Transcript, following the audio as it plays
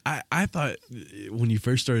I thought when you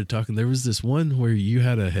first started talking, there was this one where you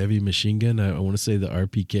had a heavy machine gun. I want to say the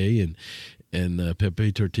RPK, and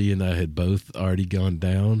Pepe Tortilla and I had both already gone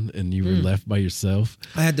down, and you were left by yourself.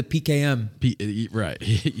 I had the PKM. Right.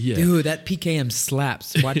 Yeah. Dude, that PKM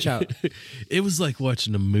slaps. Watch out. It was like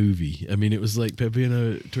watching a movie. I mean, it was like Pepe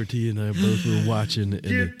and Tortilla and I both were watching. And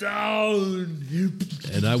Get down.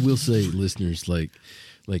 And I will say, listeners, like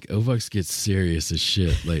Ovox gets serious as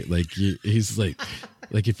shit. He's like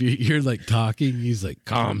if you're like talking, he's like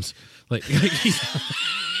comms. Like he's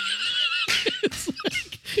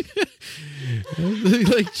it's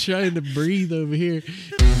like trying to breathe over here.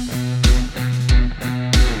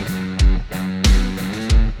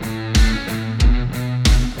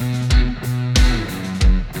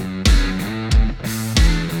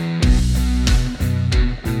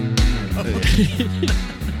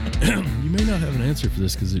 You may not have an answer for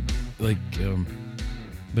this because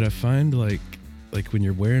but I find like when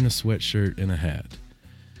you're wearing a sweatshirt and a hat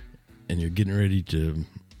and you're getting ready to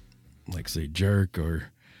like say jerk or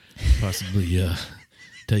possibly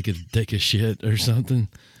take a shit or something,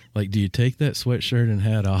 like do you take that sweatshirt and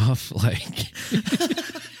hat off? Like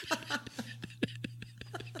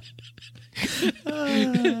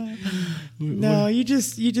no, you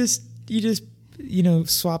just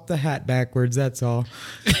swap the hat backwards. That's all.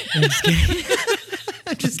 I'm just kidding.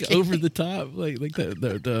 I'm just kidding. Over the top, like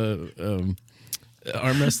the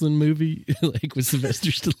arm wrestling movie, like with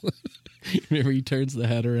Sylvester Stallone. Remember he turns the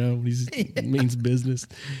hat around when he means business.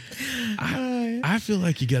 I feel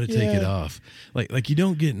like you got to take it off. Like you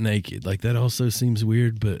don't get naked. Like that also seems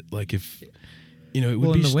weird, but like if it would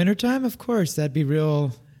well be in the wintertime, of course, that'd be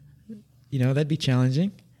real. That'd be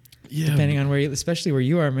challenging. Yeah, depending on especially where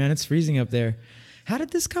you are, man. It's freezing up there. How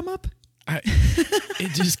did this come up?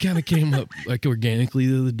 It just kind of came up like organically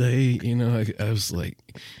the other day. I was like,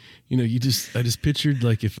 I just pictured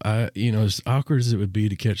like if as awkward as it would be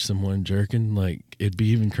to catch someone jerking, like it'd be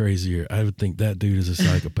even crazier. I would think that dude is a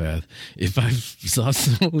psychopath. If I saw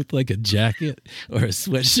someone with like a jacket or a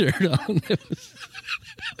sweatshirt on that was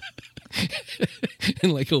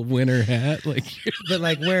and like a winter hat, but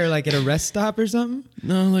like where, like at a rest stop or something?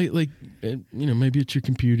 No, like maybe at your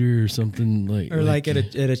computer or something, or like at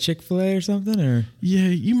a Chick-fil-A or something, or yeah,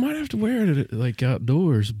 you might have to wear it like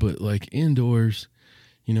outdoors, but like indoors,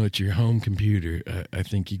 at your home computer, I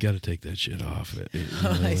think you got to take that shit off.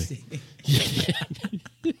 I see. Yeah.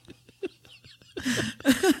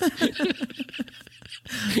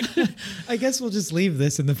 I guess we'll just leave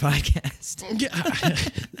this in the podcast.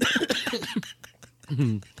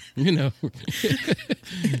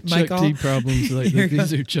 Chuck T problems. Like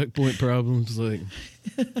these are Chuck Point problems. Like,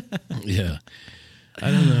 yeah. I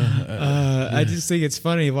don't know. I just think it's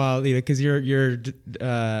funny because you're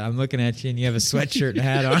I'm looking at you and you have a sweatshirt and a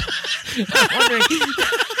hat on.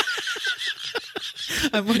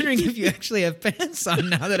 I'm wondering if you actually have pants on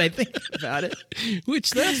now that I think about it. Which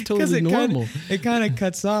that's totally normal. It kind of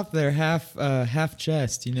cuts off their half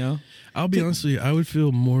chest, I'll be honest with you, I would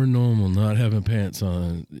feel more normal not having pants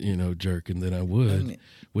on, jerking than I would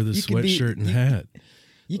with a sweatshirt and hat.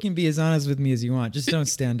 You can be as honest with me as you want. Just don't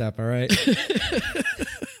stand up, all right?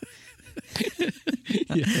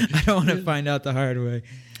 I don't want to find out the hard way.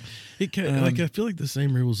 I feel like the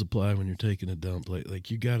same rules apply when you're taking a dump. Like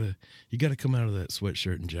you gotta come out of that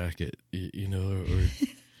sweatshirt and jacket, or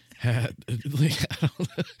hat. Like, I don't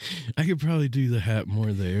know. I could probably do the hat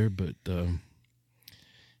more there, but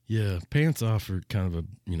yeah, pants off are kind of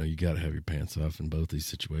you gotta have your pants off in both these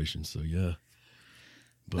situations. So yeah.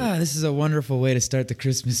 This is a wonderful way to start the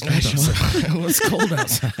Christmas special. Well, it's cold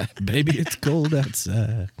outside, baby. It's cold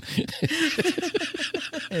outside.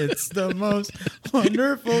 It's the most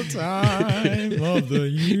wonderful time of the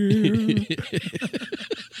year.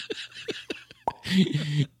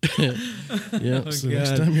 Yeah. So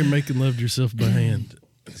next time you're making love to yourself by hand,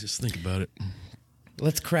 just think about it.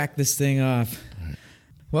 Let's crack this thing off.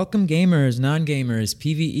 Welcome gamers, non-gamers,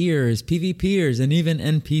 PvEers, PvPers, and even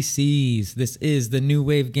NPCs. This is the New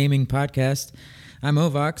Wave Gaming Podcast. I'm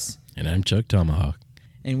Ovox. And I'm Chuck Tomahawk.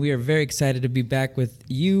 And we are very excited to be back with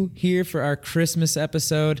you here for our Christmas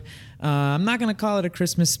episode. I'm not going to call it a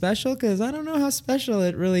Christmas special because I don't know how special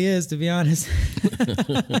it really is, to be honest.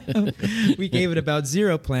 We gave it about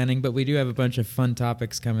zero planning, but we do have a bunch of fun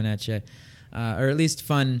topics coming at you. Or at least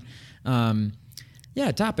fun...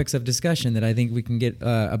 topics of discussion that I think we can get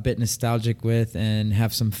a bit nostalgic with and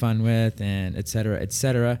have some fun with, and et cetera, et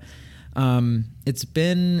cetera. It's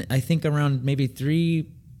been, I think, around maybe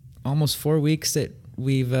almost 4 weeks that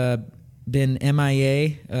we've been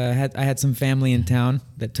MIA. I had some family in town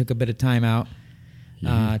that took a bit of time out.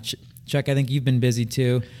 Chuck, I think you've been busy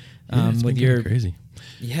too. It's with been your crazy.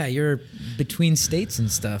 Yeah, you're between states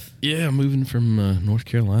and stuff. Yeah, moving from North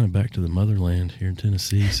Carolina back to the motherland here in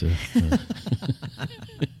Tennessee. So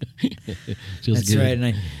That's good. right.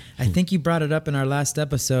 And I think you brought it up in our last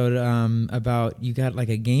episode about you got like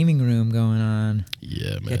a gaming room going on.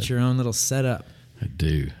 Yeah, man. Got your own little setup. I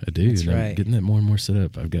do. That's and I'm right. getting that more and more set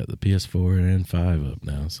up. I've got the PS4 and 5 up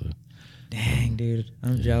now. So Dang, dude.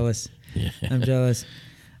 I'm jealous. yeah. I'm jealous.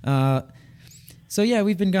 So yeah,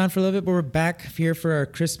 we've been gone for a little bit, but we're back here for our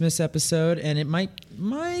Christmas episode, and it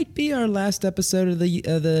might be our last episode of the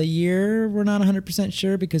year. We're not 100%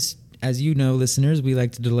 sure because, as you know, listeners, we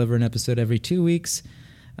like to deliver an episode every 2 weeks,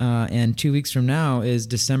 and 2 weeks from now is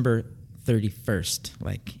December 31st.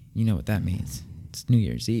 Like, you know what that means? It's New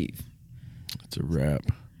Year's Eve. It's a wrap.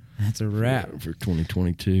 That's a wrap For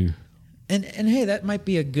 2022. And hey, that might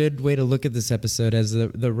be a good way to look at this episode as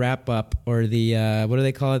the wrap up, or the what do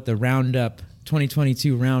they call it? The roundup,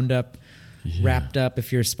 2022 roundup, wrapped up.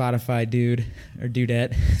 If you're a Spotify dude or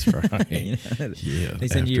dudette, That's right. You know, Yeah. they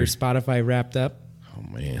send you your Spotify wrapped up. Oh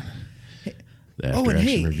man. The Oh, after and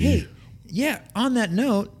action review. hey, yeah. On that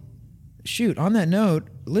note,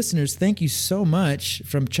 listeners, thank you so much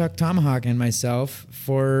from Chuck Tomahawk and myself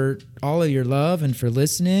for all of your love and for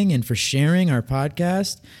listening and for sharing our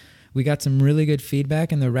podcast. We got some really good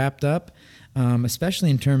feedback in the wrapped up, especially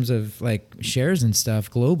in terms of like shares and stuff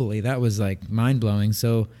globally. That was like mind blowing.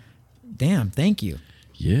 So, damn, thank you.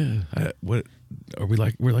 Yeah. What are we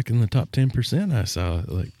like? We're like in the top 10%. I saw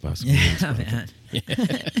like possibly. Yeah, man.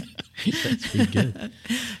 That's pretty good.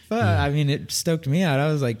 But I mean, it stoked me out. I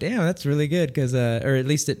was like, damn, that's really good because, or at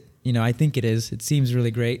least it, I think it is. It seems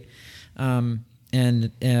really great. And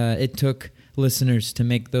it took listeners to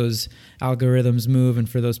make those algorithms move and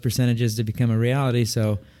for those percentages to become a reality.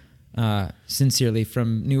 So sincerely,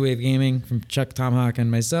 from New Wave Gaming, from Chuck Tomahawk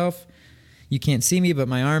and myself, you can't see me, but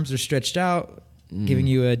my arms are stretched out, giving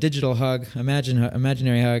you a digital hug,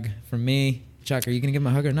 imaginary hug from me. Chuck, are you gonna give him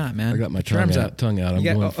a hug or not, man? I got my Put your arms tongue out. I'm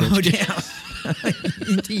You going got, oh, damn.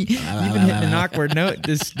 You've been hitting an awkward note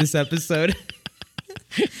this episode.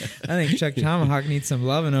 I think Chuck Tomahawk needs some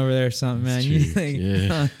loving over there or something, man. You think,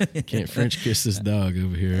 Yeah. Can't French kiss this dog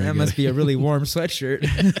over here. that must be a really warm sweatshirt.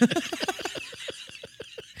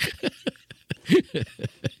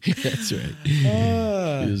 That's right.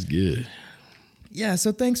 It was good. Yeah,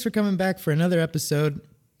 so thanks for coming back for another episode.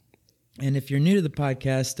 And if you're new to the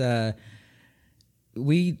podcast,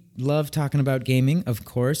 we love talking about gaming, of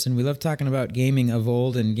course, and we love talking about gaming of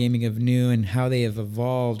old and gaming of new and how they have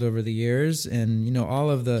evolved over the years, and all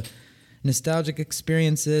of the nostalgic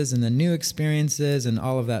experiences and the new experiences and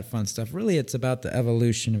all of that fun stuff. Really, it's about the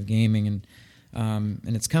evolution of gaming, and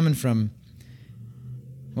it's coming from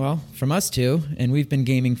us too, and we've been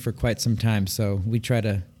gaming for quite some time, so we try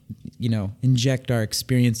to inject our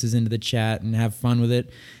experiences into the chat and have fun with it.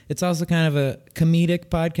 It's also kind of a comedic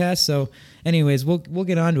podcast. So anyways, we'll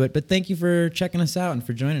get on to it. But thank you for checking us out and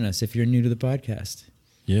for joining us if you're new to the podcast.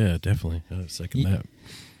 Yeah, definitely. I second that.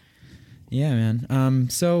 Yeah, man.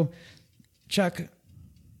 So Chuck,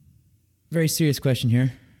 very serious question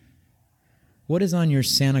here. What is on your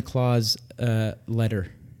Santa Claus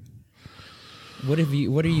letter? What are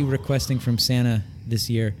you requesting from Santa this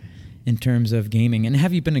year in terms of gaming? And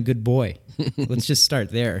have you been a good boy? Let's just start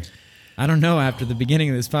there. I don't know after the beginning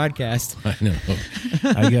of this podcast. I know.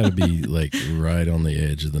 I got to be like right on the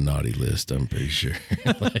edge of the naughty list, I'm pretty sure.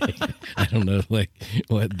 I don't know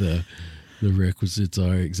what the requisites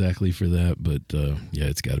are exactly for that, but yeah,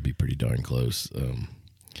 it's got to be pretty darn close.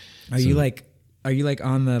 Are you like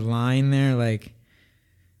on the line there,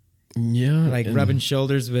 rubbing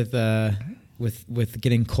shoulders with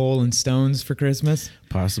getting coal and stones for Christmas?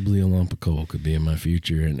 Possibly a lump of coal could be in my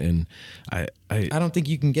future, and I don't think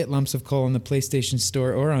you can get lumps of coal in the PlayStation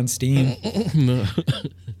Store or on Steam. No.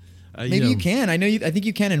 Maybe you can. I think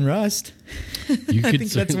you can in Rust. You I could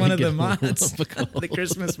think that's one of the mods, the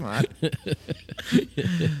Christmas mod.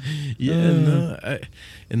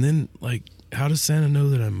 And then how does Santa know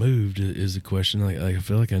that I moved is a question. I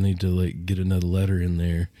feel like I need to get another letter in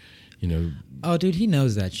there. Oh, dude, he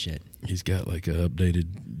knows that shit. He's got an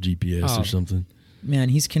updated GPS or something. Man,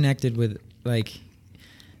 he's connected with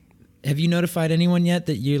have you notified anyone yet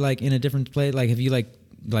that you're in a different place? Have you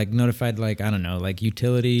notified I don't know,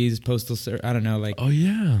 utilities, postal service, I don't know, Oh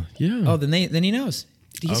yeah. Oh, then he knows.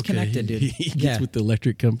 He's connected, dude. He gets with the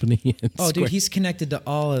electric company. Dude, he's connected to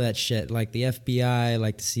all of that shit, the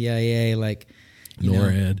FBI, the CIA,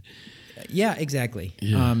 NORAD. Yeah, exactly.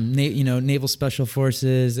 Yeah. Naval Special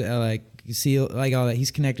Forces, SEAL, all that.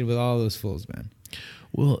 He's connected with all those fools, man.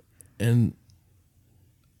 Well, and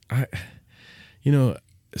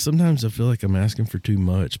sometimes I feel like I'm asking for too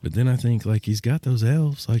much, but then I think like he's got those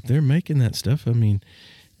elves, like they're making that stuff. I mean,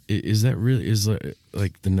 is that really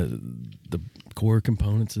like the core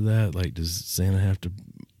components of that? Like, does Santa have to,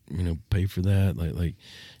 pay for that? Like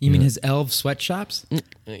you mean his elf sweatshops?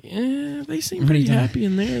 Yeah, they seem pretty happy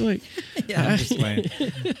in there. Like, yeah, I'm just playing.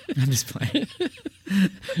 I'm just playing.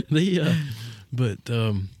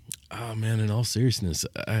 Oh man, in all seriousness,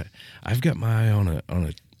 I've got my eye on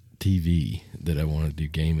a TV that I want to do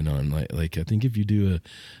gaming on. Like I think if you do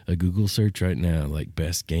a Google search right now, like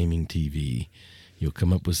best gaming TV, you'll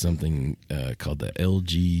come up with something called the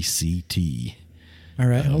LG CT. All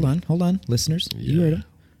right, hold on, listeners. Yeah. You heard it.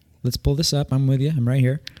 Let's pull this up. I'm with you. I'm right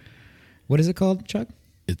here. What is it called, Chuck?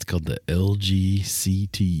 It's called the LG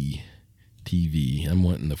CT TV. I'm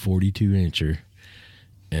wanting the 42-incher,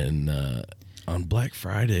 and on Black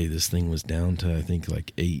Friday, this thing was down to I think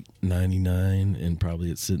like $899, and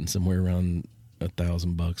probably it's sitting somewhere around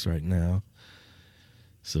 $1,000 right now.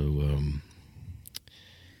 So,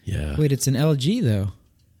 yeah. Wait, it's an LG though.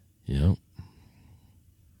 Yep.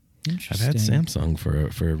 Interesting. I've had Samsung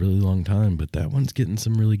for a really long time, but that one's getting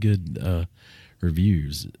some really good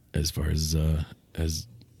reviews as far as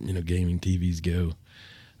gaming TVs go.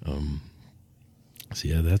 So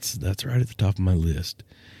yeah, that's right at the top of my list.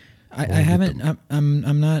 I haven't.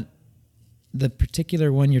 I'm not. The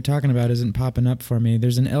particular one you're talking about isn't popping up for me.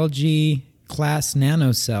 There's an LG class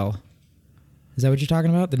NanoCell. Is that what you're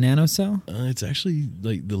talking about? The NanoCell? It's actually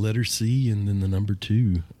like the letter C and then the number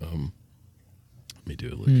 2. Let me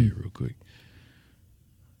do a look here real quick.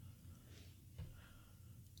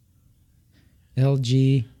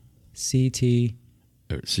 LG CT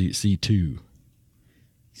Or C2.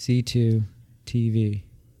 C2 TV.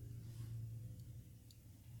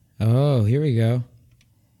 Oh, here we go.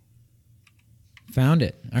 Found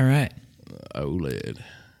it. All right. OLED.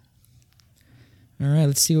 All right,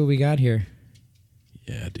 let's see what we got here.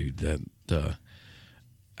 Yeah, dude, that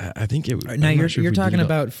I think it. Now you're talking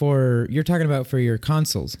about for your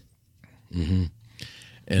consoles. Mm-hmm.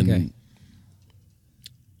 And okay.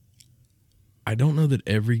 I don't know that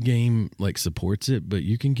every game like supports it, but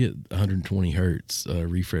you can get 120 hertz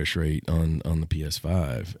refresh rate on the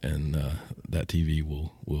PS5, and that TV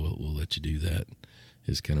will let you do that.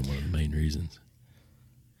 Is kind of one of the main reasons.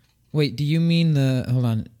 Wait, do you mean hold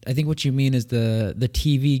on? I think what you mean is the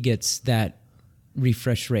TV gets that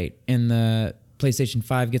refresh rate, and the PlayStation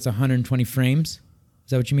 5 gets 120 frames. Is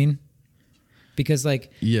that what you mean? Because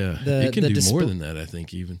like it can do more than that. I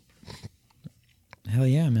think even. Hell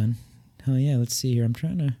yeah, man! Hell yeah! Let's see here. I'm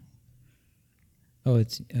trying to. Oh,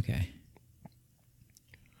 it's okay.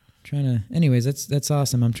 Anyways, that's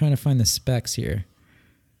awesome. I'm trying to find the specs here.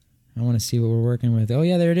 I want to see what we're working with. Oh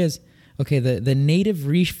yeah, there it is. Okay, the native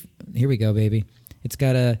here we go, baby. It's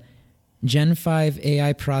got a Gen 5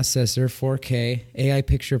 AI processor, 4K, AI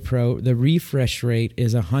Picture Pro. The refresh rate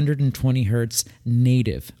is 120 hertz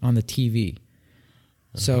native on the TV.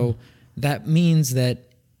 So that means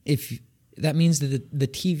that the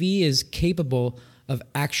TV is capable of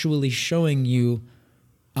actually showing you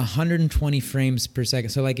 120 frames per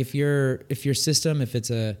second. So like if your system, if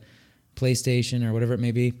it's a PlayStation or whatever it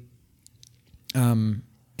may be,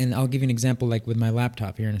 and I'll give you an example like with my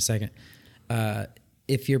laptop here in a second.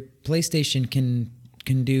 If your PlayStation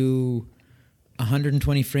can do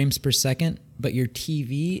 120 frames per second, but your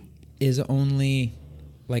TV is only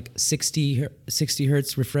like 60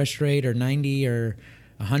 hertz refresh rate or 90 or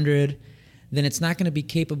 100, then it's not going to be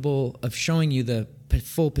capable of showing you the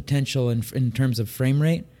full potential in terms of frame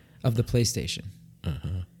rate of the PlayStation.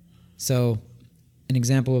 Uh-huh. So an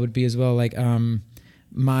example would be as well like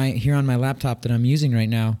here on my laptop that I'm using right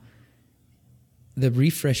now, the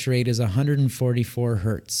refresh rate is 144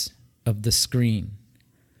 hertz of the screen.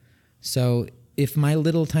 So if my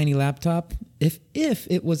little tiny laptop, if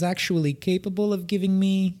it was actually capable of giving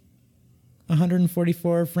me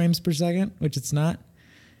 144 frames per second, which it's not,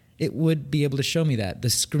 it would be able to show me that. The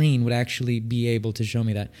screen would actually be able to show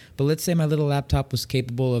me that. But let's say my little laptop was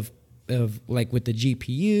capable of like with the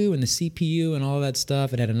GPU and the CPU and all that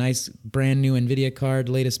stuff. It had a nice brand new NVIDIA card,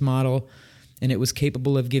 latest model, and it was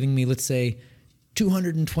capable of giving me, let's say,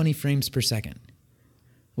 220 frames per second.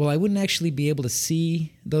 Well, I wouldn't actually be able to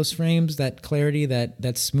see those frames, that clarity,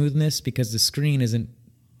 that smoothness, because the screen isn't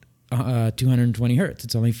 220 hertz.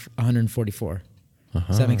 It's only 144.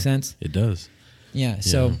 Does that make sense? It does. Yeah.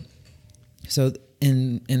 So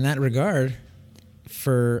in that regard,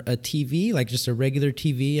 for a TV, like just a regular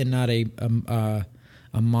TV and not a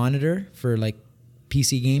monitor for like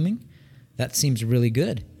PC gaming, that seems really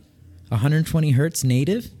good. 120 hertz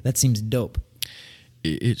native, that seems dope.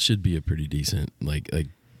 It should be a pretty decent like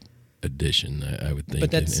addition, I would think,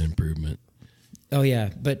 But that's- an improvement. Oh yeah,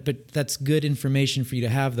 but that's good information for you to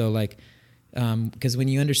have though, like because when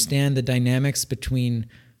you understand the dynamics between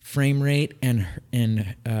frame rate and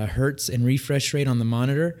hertz and refresh rate on the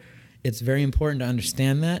monitor, it's very important to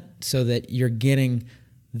understand that so that you're getting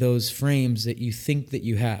those frames that you think that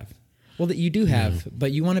you have. Well, that you do have,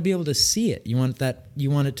 but you want to be able to see it. You want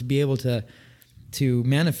it to be able to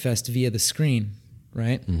manifest via the screen,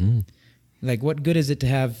 right? Mm-hmm. Like, what good is it to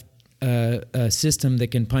have a system that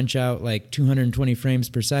can punch out like 220 frames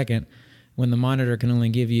per second when the monitor can only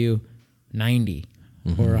give you 90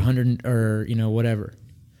 or 100 or whatever?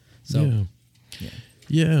 So,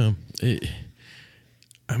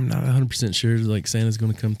 I'm not 100% sure like Santa's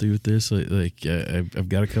going to come through with this. I've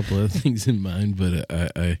got a couple other things in mind, but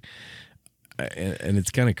I and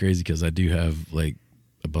it's kind of crazy because I do have like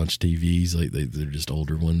a bunch of TVs, like they're just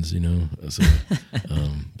older ones, So,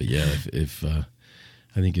 but yeah, if I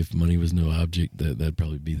think if money was no object, that'd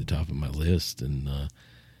probably be the top of my list. And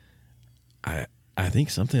I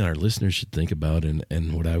think something our listeners should think about,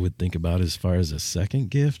 and what I would think about as far as a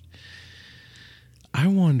second gift, I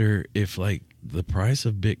wonder if like the price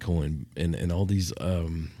of Bitcoin and all these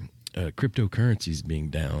cryptocurrencies being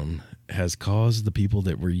down has caused the people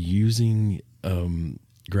that were using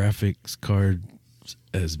graphics cards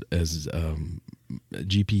as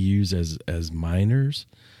GPUs as miners.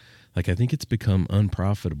 Like, I think it's become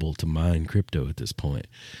unprofitable to mine crypto at this point.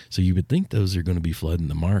 So you would think those are going to be flooding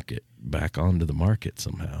the market back onto the market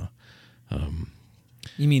somehow.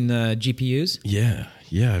 You mean the GPUs? Yeah.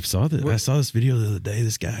 I saw that. I saw this video the other day.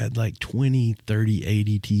 This guy had like 20, 30,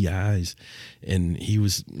 80 Ti's, and he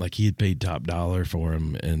was like, he had paid top dollar for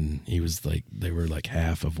them, and he was like, they were like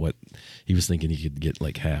half of what he was thinking he could get,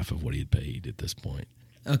 like half of what he had paid at this point.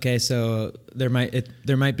 Okay, so there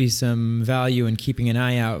might be some value in keeping an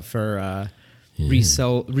eye out for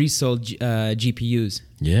resold GPUs.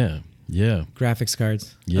 Yeah. Graphics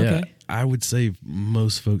cards. Yeah. Okay. I would say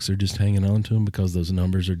most folks are just hanging on to them because those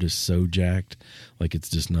numbers are just so jacked. Like, it's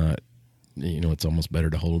just not, it's almost better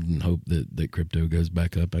to hold and hope that crypto goes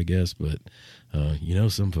back up, I guess. But,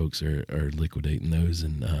 some folks are liquidating those.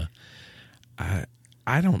 And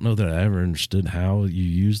I don't know that I ever understood how you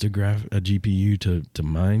used a GPU to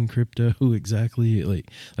mine crypto exactly.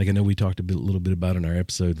 Like I know we talked a little bit about in our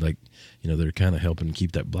episode, like, they're kind of helping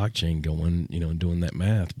keep that blockchain going, and doing that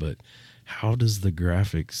math. But how does the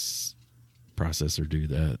graphics processor do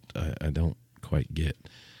that? I don't quite get.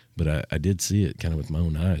 But I did see it kind of with my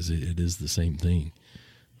own eyes. It is the same thing.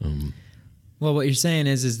 Well, what you're saying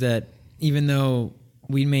is that even though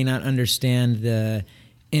we may not understand the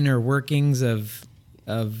inner workings of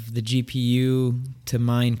the GPU to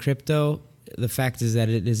mine crypto, the fact is that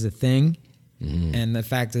it is a thing. Mm-hmm. And the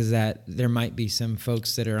fact is that there might be some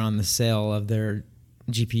folks that are on the sale of their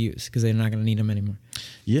GPUs because they're not going to need them anymore.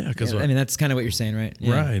 Yeah, because that's kind of what you're saying, right?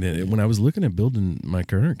 Yeah. Right. And when I was looking at building my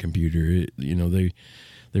current computer,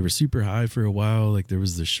 they were super high for a while. Like, there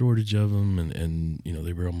was the shortage of them, and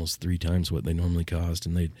they were almost 3 times what they normally cost,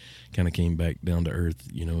 and they kind of came back down to earth,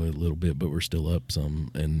 a little bit, but we're still up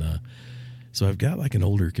some. And so I've got like an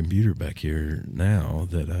older computer back here now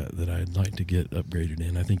that I'd like to get upgraded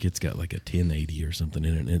in. I think it's got like a 1080 or something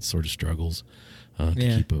in it, and it sort of struggles to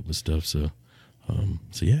keep up with stuff. So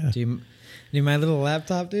yeah. Dude, my little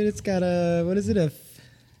laptop, dude, it's got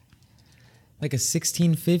like a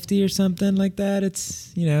 1650 or something like that.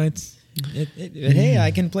 It's hey,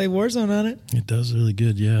 I can play Warzone on it. It does really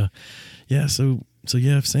good, yeah. So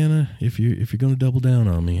yeah, if you're going to double down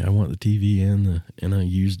on me, I want the TV and a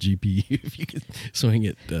used GPU. If you could swing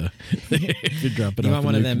it, if you drop it off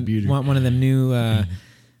the computer. Want one of them new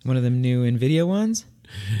NVIDIA ones?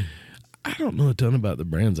 I don't know a ton about the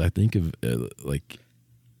brands. I think of like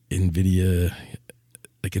NVIDIA,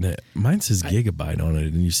 like mine says Gigabyte on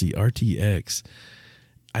it, and you see RTX.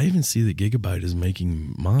 I even see that Gigabyte is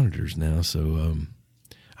making monitors now, so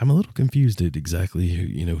I'm a little confused at exactly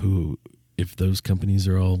who. If those companies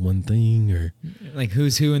are all one thing, or like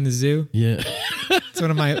who's who in the zoo. Yeah. It's one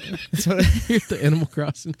of my the Animal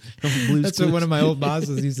Crossing. That's what one of my old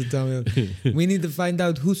bosses used to tell me. We need to find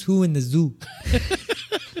out who's who in the zoo.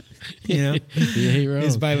 He ain't wrong.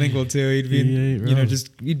 He's bilingual too. He'd be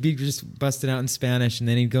he'd be just busting out in Spanish, and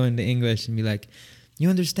then he'd go into English and be like, "You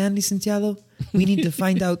understand, licenciado? We need to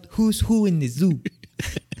find out who's who in the zoo."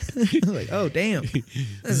 I was like, oh, damn.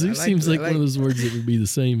 Zoo seems like one of those words that would be the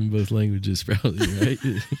same in both languages, probably, right?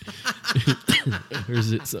 Or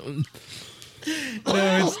is it something?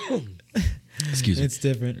 No, excuse me. It's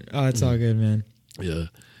different. Oh, it's all good, man. Yeah.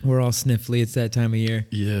 We're all sniffly. It's that time of year.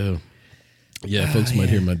 Yeah. Yeah, folks might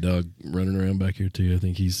hear my dog running around back here, too. I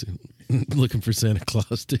think he's looking for Santa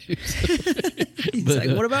Claus too. He's like,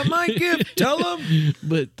 what about my gift? Tell him.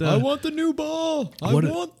 But I want the new ball. I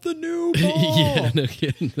want the new ball. yeah, no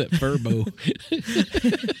kidding. That Furbo.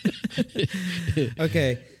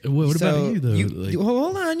 Okay. What so about you though?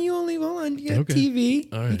 hold on. You got Okay.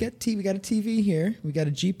 TV. All right. You got TV. We got a TV here. We got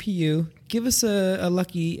a GPU. Give us a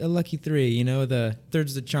lucky 3. You know, the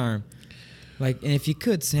third's the charm. Like, and if you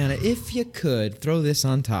could, Santa, throw this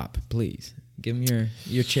on top, please. Give him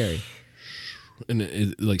your cherry.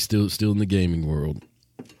 And like still in the gaming world.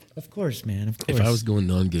 Of course, man. Of course. If I was going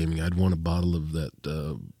non-gaming, I'd want a bottle of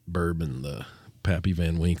that bourbon, the Pappy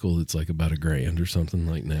Van Winkle. It's like about $1,000 or something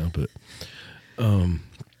like now. But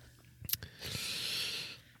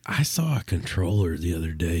I saw a controller the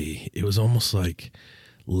other day. It was almost like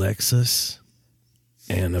Lexus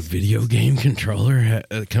and a video game controller.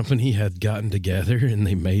 A company had gotten together and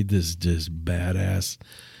they made this just badass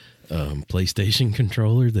PlayStation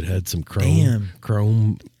controller that had some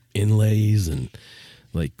chrome inlays and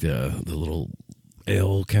like the little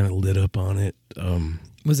L kind of lit up on it.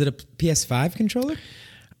 Was it a PS5 controller?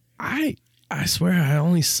 I swear I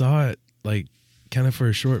only saw it like kind of for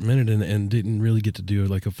a short minute and didn't really get to do it.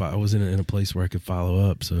 Like I wasn't in a place where I could follow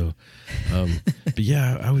up. So, but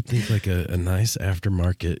yeah, I would think like a nice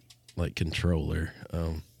aftermarket like controller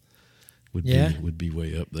would be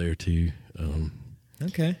way up there too.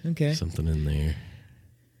 Okay. Something in there.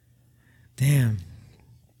 Damn.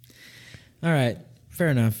 All right. Fair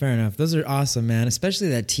enough. Those are awesome, man. Especially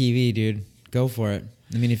that TV, dude. Go for it.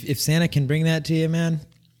 I mean, if Santa can bring that to you, man,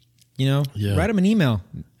 you know, write him an email.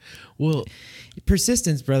 Well,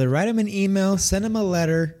 persistence, brother. Write him an email. Send him a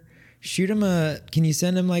letter. Shoot him can you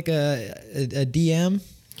send him like a DM?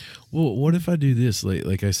 Well, what if I do this?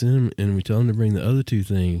 Like I send him and we tell him to bring the other 2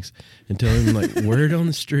 things and tell him like word on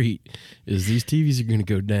the street is these TVs are going to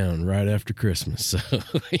go down right after Christmas. So,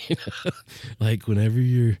 like whenever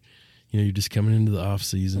you're just coming into the off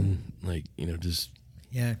season, like, just,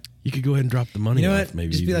 you could go ahead and drop the money off. What?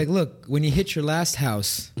 Maybe just be like, look, when you hit your last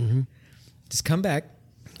house, just come back.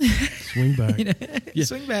 Swing back.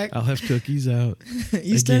 Swing back. I'll have cookies out.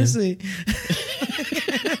 East again. Tennessee.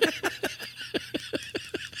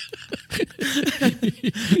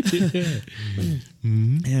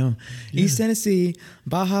 East Tennessee,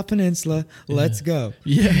 Baja Peninsula, let's go.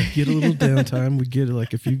 Yeah, get a little downtime. We get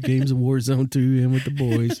like a few games of Warzone 2 in with the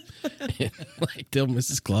boys. And, like tell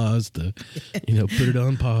Mrs. Claus to, put it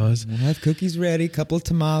on pause. We'll have cookies ready, couple of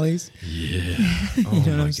tamales. Yeah. Oh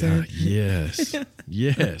You know what my I'm saying? God. Yes.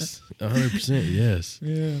 Yes. 100% yes.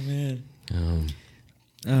 Yeah, man.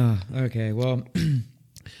 Okay. Well,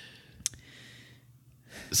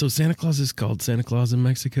 so Santa Claus is called Santa Claus in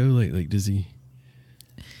Mexico? Like does he?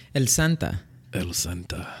 El Santa. El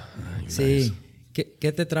Santa. Nice. Sí.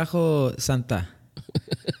 ¿Qué te trajo Santa?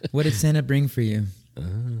 What did Santa bring for you?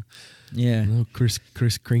 Yeah. No, Chris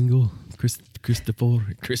Kringle.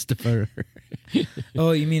 Christopher.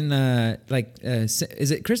 Oh, you mean is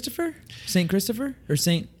it Christopher? Saint Christopher or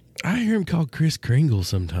Saint? I hear him called Chris Kringle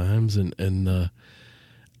sometimes, and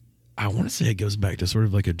I want to say it goes back to sort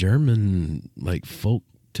of like a German like folk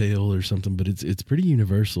tale or something, but it's pretty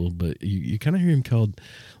universal. But you kind of hear him called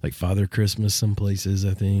like Father Christmas some places,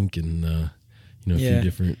 I think, and a few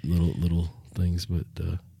different little things. But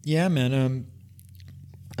yeah, man.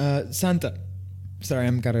 Santa. Sorry,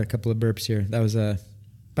 I've got a couple of burps here. That was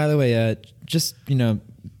by the way,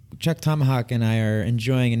 Chuck Tomahawk and I are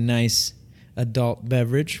enjoying a nice adult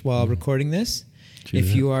beverage while recording this. Cheers.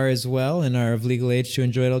 If you are as well and are of legal age to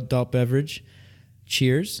enjoy adult beverage,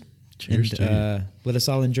 cheers. Cheers and let us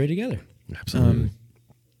all enjoy together. Absolutely.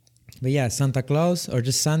 But yeah, Santa Claus or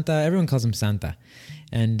just Santa, everyone calls him Santa.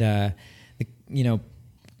 And,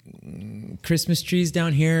 Christmas trees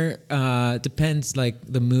down here, depends like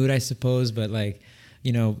the mood, I suppose. But like,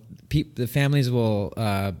 the families will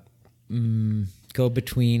go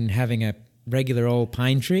between having a regular old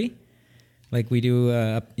pine tree like we do,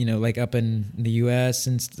 like up in the U.S.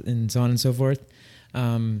 and so on and so forth.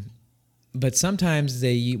 But sometimes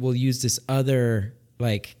they will use this other,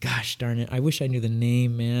 like, gosh darn it, I wish I knew the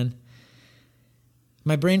name, man.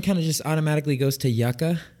 My brain kind of just automatically goes to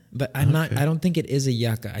yucca, but I don't think it is a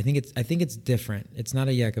yucca. I think it's different. It's not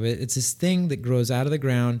a yucca, but it's this thing that grows out of the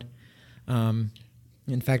ground.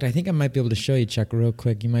 In fact, I think I might be able to show you, Chuck, real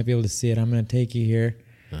quick. You might be able to see it. I'm going to take you here.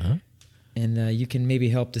 Uh-huh. And you can maybe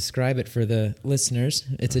help describe it for the listeners.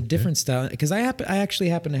 It's a different style because I actually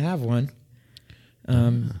happen to have one.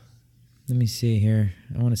 Let me see here.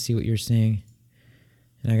 I want to see what you're seeing.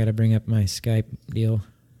 And I got to bring up my Skype deal.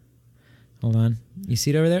 Hold on. You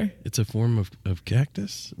see it over there? It's a form of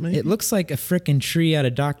cactus, maybe? It looks like a frickin' tree out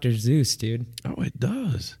of Dr. Zeus, dude. Oh, it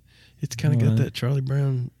does. It's kind of got that Charlie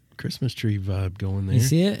Brown Christmas tree vibe going there. You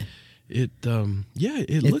see it?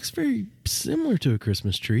 It looks very similar to a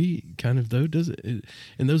Christmas tree, kind of though, does it?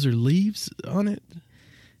 And those are leaves on it.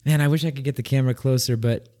 Man, I wish I could get the camera closer,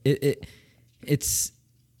 but it's.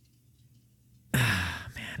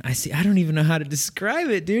 Man, I don't even know how to describe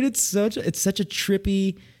it, dude. It's such a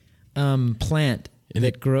trippy plant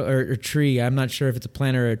that grow or tree. I'm not sure if it's a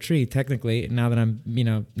plant or a tree technically. Now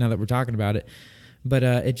that we're talking about it, but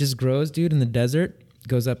it just grows, dude, in the desert.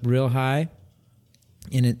 Goes up real high.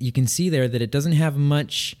 And you can see there that it doesn't have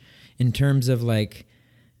much in terms of like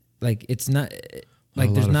it's not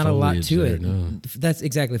like there's not a lot to it. No. That's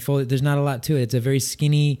exactly foliage. There's not a lot to it. It's a very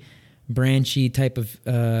skinny, branchy type of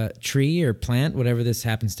tree or plant, whatever this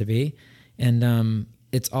happens to be, and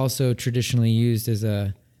it's also traditionally used as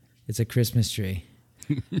a Christmas tree.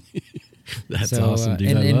 That's awesome,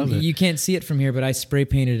 dude. I love it. You can't see it from here, but I spray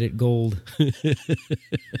painted it gold.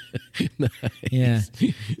 Nice. Yeah.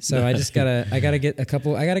 So nice. I gotta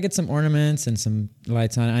get some ornaments and some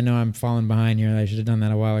lights on it. I know I'm falling behind here. I should have done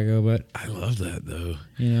that a while ago, but I love that though.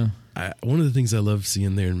 You know, one of the things I love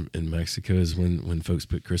seeing there in Mexico is when folks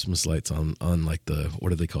put Christmas lights on like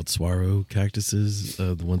what are they called? Saguaro cactuses,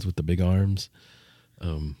 the ones with the big arms.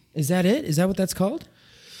 Is that it? Is that what that's called?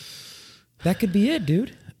 That could be it,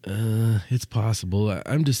 dude. It's possible.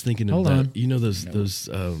 I'm just thinking of that. You know those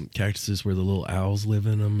cactuses where the little owls live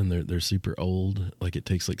in them, and they're super old. Like it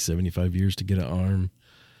takes like 75 years to get an arm.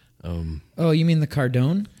 Oh, you mean the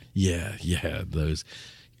Cardone? Yeah, those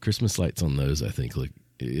Christmas lights on those. I think like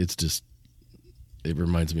it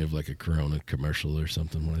reminds me of like a Corona commercial or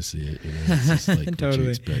something when I see it. You know, it's just like totally. What you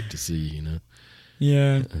expect to see. You know.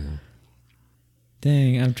 Yeah.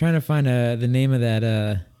 Dang, I'm trying to find the name of that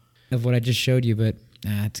of what I just showed you, but.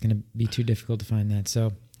 It's going to be too difficult to find that.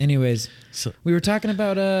 So, anyways, we were talking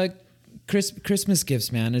about Christmas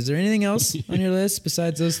gifts, man. Is there anything else on your list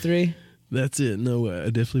besides those three? That's it. No, I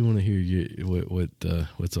definitely want to hear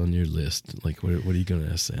what's on your list. Like, what are you going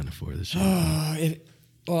to ask Santa for this year?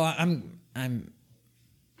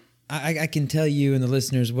 I can tell you and the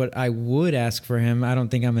listeners what I would ask for him. I don't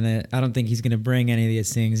think he's gonna bring any of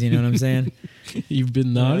these things. You know what I'm saying? You've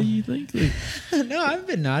been naughty, you think? No, I've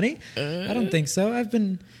been naughty. I don't think so. I've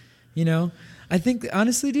been, I think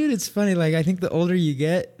honestly, dude, it's funny. Like I think the older you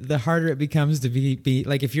get, the harder it becomes to be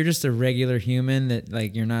like if you're just a regular human that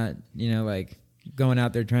like you're not, like going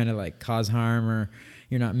out there trying to like cause harm or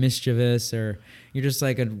you're not mischievous or you're just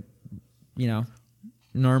like a,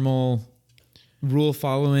 normal rule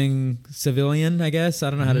following civilian, I guess. I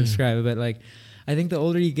don't know how to describe it, but like I think the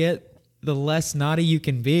older you get, the less naughty you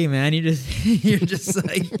can be, man. You're just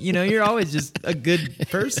like, you're always just a good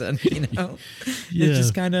person, Yeah. It's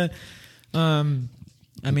just kind of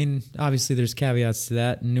obviously there's caveats to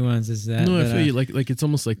that and nuances to that. No, I feel you. Like it's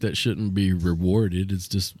almost like that shouldn't be rewarded. It's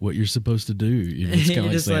just what you're supposed to do. It's kind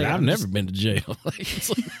of like saying, I've never been to jail. It's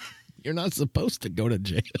like, you're not supposed to go to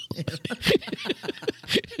jail.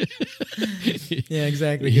 Yeah,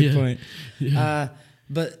 exactly. Good point. Yeah.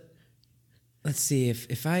 But let's see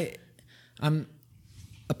if I'm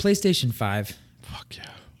a PlayStation 5. Fuck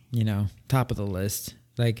yeah. Top of the list.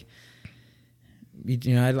 Like,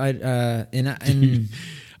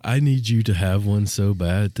 I need you to have one so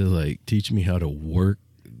bad to like teach me how to work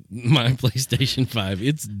my PlayStation 5.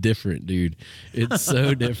 It's different, dude. It's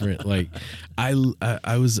so different. Like I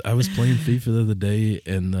was playing FIFA the other day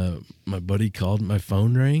and my buddy called, my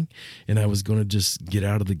phone rang and I was going to just get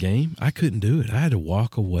out of the game. I couldn't do it. I had to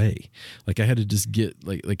walk away. Like I had to just get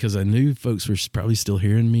like cuz I knew folks were probably still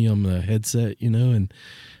hearing me on the headset, and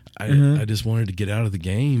I just wanted to get out of the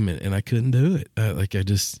game and I couldn't do it.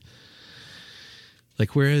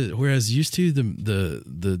 Like whereas used to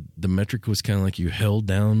the metric was kind of like you held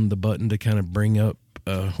down the button to kind of bring up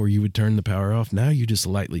where you would turn the power off. Now you just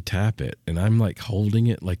lightly tap it, and I'm like holding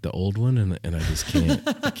it like the old one, and I just can't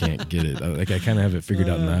get it. I kind of have it figured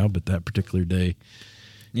out now, but that particular day,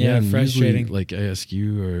 frustrating. Usually, like I ask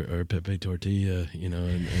you or Pepe Tortilla,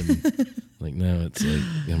 and like now it's like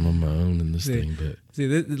I'm on my own in this thing. But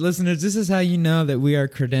listeners, this is how you know that we are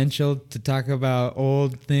credentialed to talk about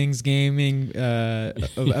old things gaming,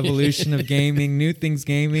 evolution of gaming, new things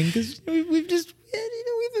gaming, because we've just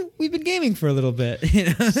we've been gaming for a little bit.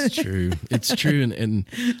 It's true, and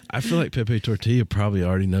I feel like Pepe Tortilla probably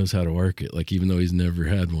already knows how to work it. Like even though he's never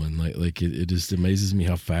had one, like it just amazes me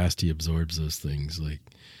how fast he absorbs those things. Like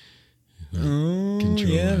Oh, controllers,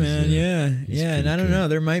 yeah, man. Yeah. He's Yeah. And pretty I don't cool. know.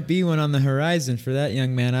 There might be one on the horizon for that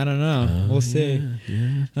young man. I don't know. We'll see.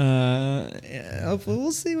 Yeah.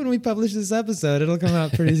 We'll see when we publish this episode. It'll come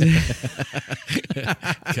out pretty soon.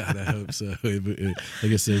 God, I hope so.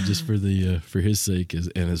 Like I said, just for his sake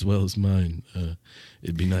and as well as mine,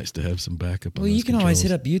 it'd be nice to have some backup. Well, on you can always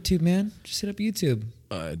hit controls. up YouTube, man. Just hit up YouTube.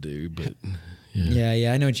 I do, but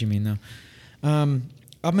Yeah. I know what you mean, though.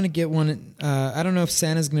 I'm going to get one. I don't know if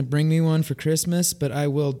Santa's going to bring me one for Christmas, but I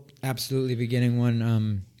will absolutely be getting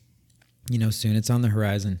one, soon. It's on the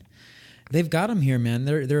horizon. They've got them here, man.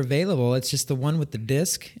 They're available. It's just the one with the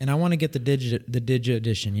disc, and I want to get the Digi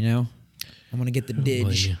edition, I want to get the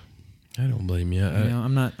Dig. I don't blame you.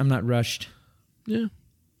 I'm not rushed. Yeah.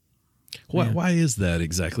 Why is that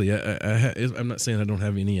exactly? I'm not saying I don't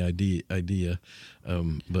have any idea,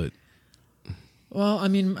 but Well, I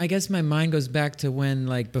mean, I guess my mind goes back to when,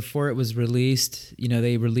 like, before it was released,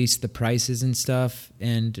 they released the prices and stuff.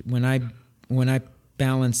 And when I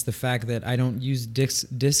balance the fact that I don't use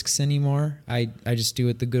discs anymore, I just do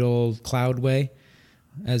it the good old cloud way,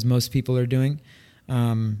 as most people are doing.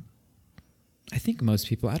 I think most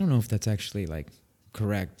people, I don't know if that's actually, like,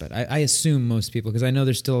 correct, but I assume most people, because I know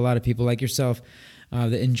there's still a lot of people like yourself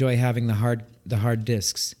that enjoy having the hard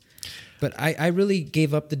discs. But I really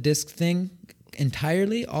gave up the disc thing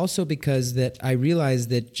entirely, also because that I realized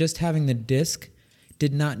that just having the disc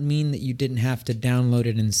did not mean that you didn't have to download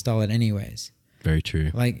it and install it anyways. very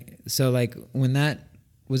true. Like when that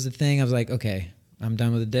was the thing, I was like, okay, I'm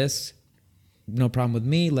done with the discs. No problem with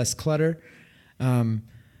me, less clutter.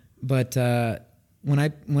 But when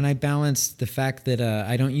I balanced the fact that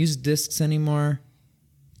I don't use discs anymore,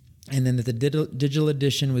 and then that the digital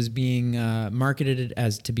edition was being marketed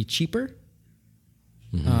as to be cheaper,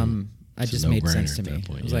 it just made sense to me.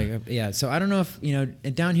 I was like, yeah. So I don't know if,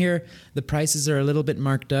 down here, the prices are a little bit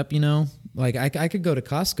marked up, Like I could go to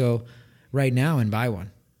Costco right now and buy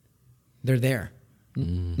one. They're there.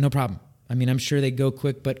 No problem. I mean, I'm sure they go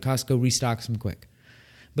quick, but Costco restocks them quick.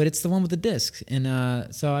 But it's the one with the discs. And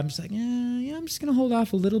so I'm just like, I'm just going to hold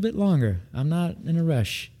off a little bit longer. I'm not in a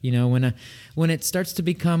rush. When it starts to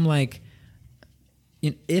become like,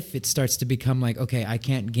 if it starts to become like, okay, I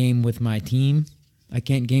can't game with my team. I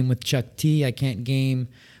can't game with Chuck T. I can't game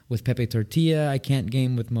with Pepe Tortilla. I can't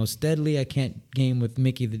game with Most Deadly. I can't game with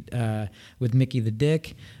Mickey the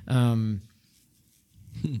Dick. Then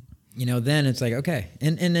it's like, okay.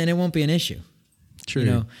 And then it won't be an issue.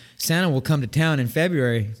 True. Santa will come to town in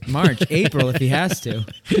February, March, April if he has to.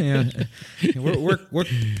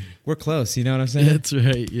 We're close. You know what I'm saying? That's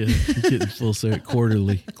right. Yeah, getting full circle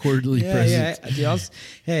quarterly presents. Yeah.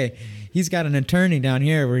 Hey, he's got an attorney down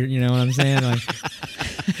here. Where you know what I'm saying? Like,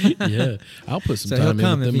 yeah, I'll put some So time he'll in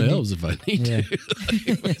come with if them he elves if I need to.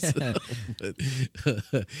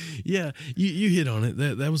 But, yeah, you hit on it.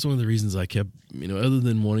 That was one of the reasons I kept, other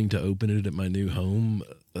than wanting to open it at my new home,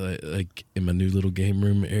 like in my new little game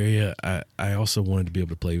room area, I also wanted to be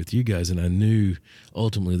able to play with you guys, and I knew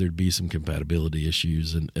ultimately there'd be some compatibility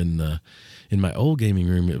issues. And in my old gaming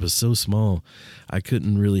room, it was so small, I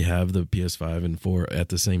couldn't really have the PS5 and 4 at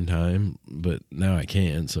the same time. But now I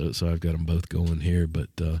can, so I've got them both going here. But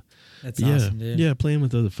that's awesome, dude. Yeah, playing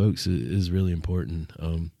with other folks is really important.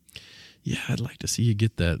 Yeah, I'd like to see you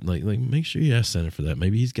get that. Like make sure you ask Santa for that.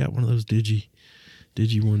 Maybe he's got one of those digi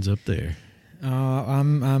ones up there.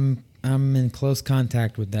 I'm in close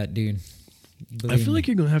contact with that dude. I feel like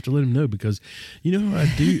you're gonna have to let him know, because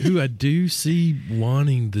who I do see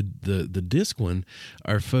wanting the disc one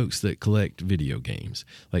are folks that collect video games,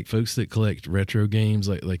 like folks that collect retro games,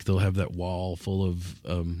 like they'll have that wall full of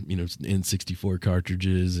N64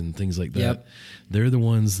 cartridges and things like that. Yep. They're the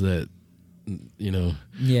ones that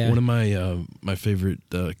Yeah. One of my favorite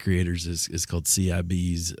creators is called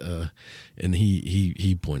CIBs, and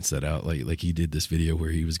he points that out. Like he did this video where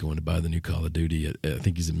he was going to buy the new Call of Duty. I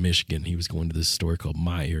think he's in Michigan. He was going to this store called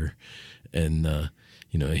Meyer, and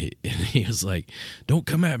he was like, "Don't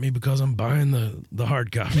come at me because I'm buying the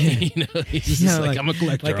hard copy." He's just like, "I'm a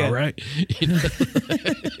collector, all right."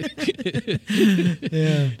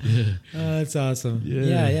 Yeah. Oh, that's awesome.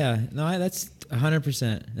 Yeah. No, that's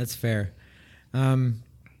 100%. That's fair.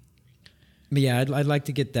 But yeah, I'd like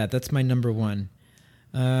to get that. That's my number one.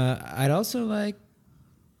 I'd also like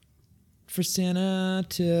for Santa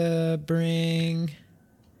to bring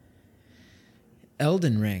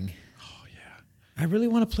Elden Ring. Oh yeah, I really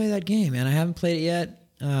want to play that game, man. I haven't played it yet.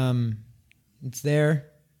 It's there.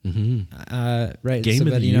 Mm-hmm. Right. Game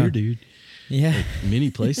of the year, dude. Yeah. Like many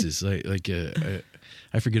places.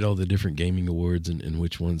 I forget all the different gaming awards and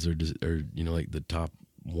which ones are like the top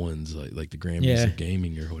ones, like the Grammys of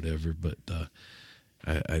gaming or whatever. But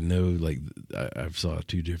I know, like I've saw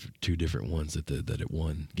two different ones that it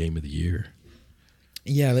won Game of the Year.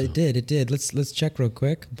 Yeah, it did. It did. Let's check real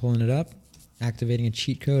quick. I'm pulling it up. Activating a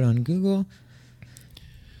cheat code on Google.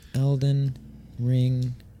 Elden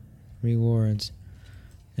Ring rewards.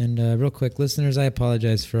 And real quick, listeners, I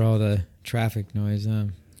apologize for all the traffic noise.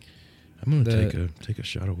 I'm gonna take a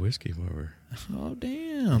shot of whiskey while we're. Oh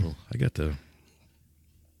damn! Oh, I got the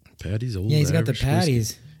Patty's old. Yeah, he's got the Irish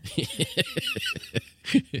patties.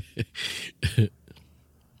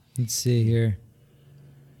 Let's see here.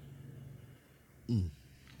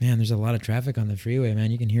 Man, there's a lot of traffic on the freeway,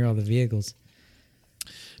 man. You can hear all the vehicles.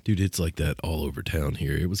 Dude, it's like that all over town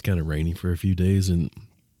here. It was kind of rainy for a few days, and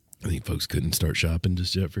I think folks couldn't start shopping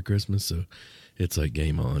just yet for Christmas, so it's like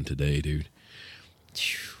game on today, dude.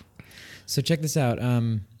 So check this out.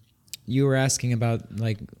 You were asking about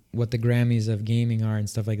like what the Grammys of gaming are and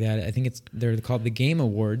stuff like that. I think they're called the Game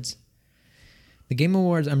Awards. The Game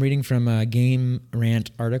Awards, I'm reading from a Game Rant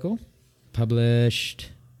article published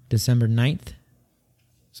December 9th.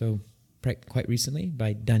 So quite recently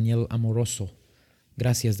by Daniel Amoroso.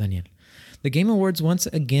 Gracias, Daniel. The Game Awards once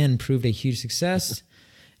again proved a huge success,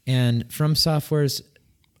 and From Software's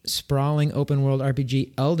sprawling open-world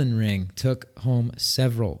RPG Elden Ring took home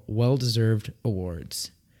several well-deserved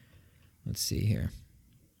awards. Let's see here.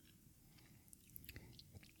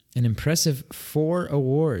 An impressive 4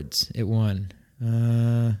 awards it won.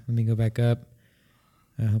 Let me go back up.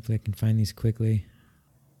 Hopefully I can find these quickly.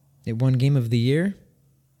 It won Game of the Year.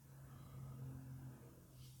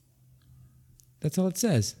 That's all it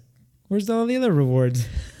says. Where's all the other rewards?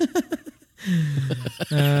 What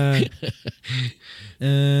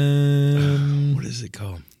is it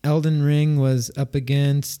called? Elden Ring was up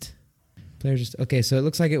against players. Okay, so it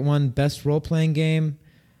looks like it won Best Role-Playing Game,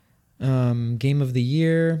 Game of the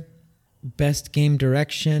Year, Best Game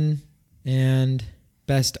Direction, and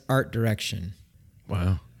Best Art Direction.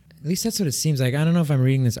 Wow. At least that's what it seems like. I don't know if I'm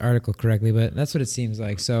reading this article correctly, but that's what it seems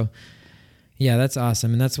like. So, yeah, that's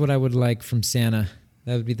awesome. And that's what I would like from Santa.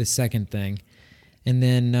 That would be the second thing. And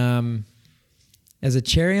then as a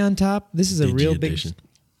cherry on top, this is a real big...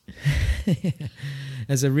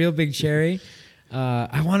 As a real big cherry,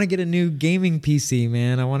 I want to get a new gaming PC,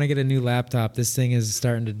 man. I want to get a new laptop. This thing is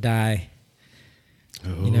starting to die.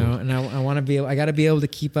 Oh. You know, and I want to be... I got to be able to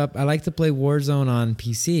keep up. I like to play Warzone on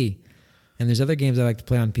PC. And there's other games I like to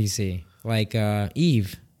play on PC, like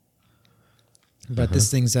Eve. But this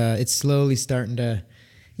thing's, it's slowly starting to,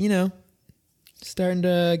 get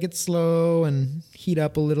slow and heat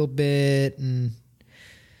up a little bit. And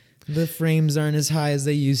the frames aren't as high as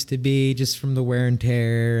they used to be just from the wear and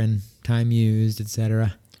tear and time used,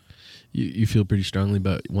 etc. You feel pretty strongly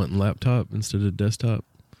about wanting laptop instead of desktop?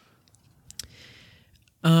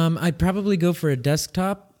 I'd probably go for a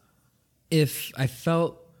desktop if I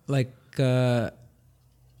felt like I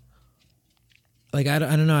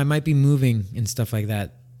don't know, I might be moving and stuff like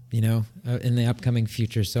that, in the upcoming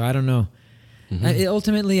future. So I don't know. Mm-hmm.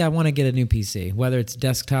 Ultimately, I want to get a new PC, whether it's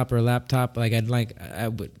desktop or laptop. I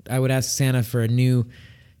would ask Santa for a new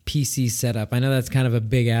PC setup. I know that's kind of a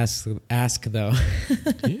big ask though.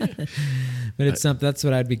 Yeah. But it's something that's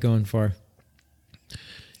what I'd be going for.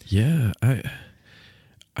 Yeah, I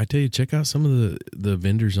tell you, check out some of the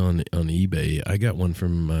vendors on eBay. I got one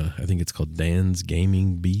from I think it's called Dan's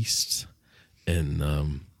Gaming Beasts, and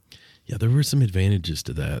there were some advantages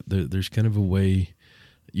to that. There's kind of a way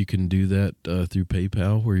you can do that through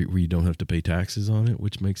PayPal where you don't have to pay taxes on it,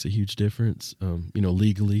 which makes a huge difference.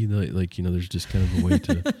 Legally, there's just kind of a way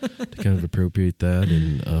to kind of appropriate that,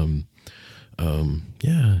 and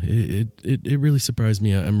it really surprised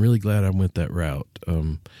me. I'm really glad I went that route.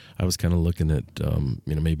 I was kind of looking at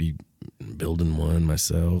maybe building one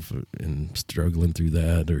myself and struggling through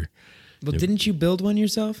that. Well, didn't you build one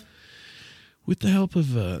yourself? With the help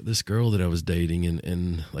of this girl that I was dating,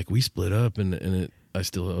 and like we split up, and I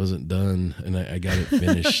wasn't done, and I got it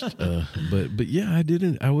finished. But yeah, I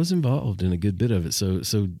didn't. I was involved in a good bit of it. So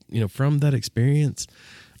from that experience,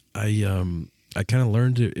 I kind of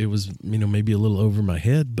learned it was maybe a little over my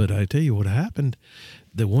head. But I tell you what happened.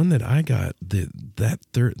 The one that I got, that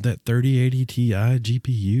 3080 Ti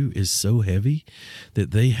GPU is so heavy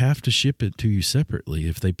that they have to ship it to you separately.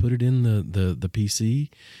 If they put it in the PC,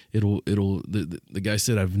 the guy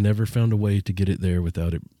said, I've never found a way to get it there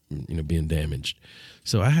without it being damaged.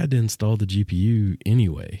 So I had to install the GPU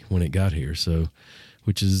anyway when it got here. So,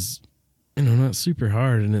 which is not super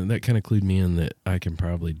hard, and that kind of clued me in that I can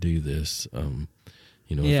probably do this. If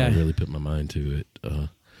I really put my mind to it.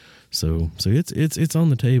 So it's on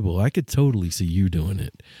the table. I could totally see you doing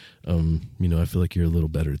it. I feel like you're a little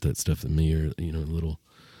better at that stuff than me, or a little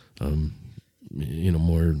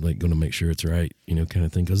more like going to make sure it's right, kind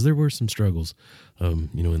of thing. Because there were some struggles, in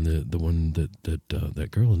the one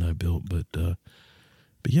that girl and I built, but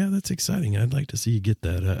yeah, that's exciting. I'd like to see you get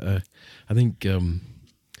that. I think,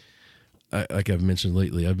 like I've mentioned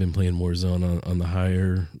lately, I've been playing Warzone on the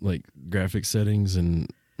higher like graphic settings, and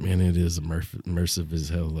man, it is immersive as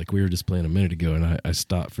hell. Like we were just playing a minute ago, and I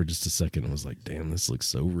stopped for just a second and was like, "Damn, this looks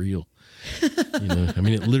so real." I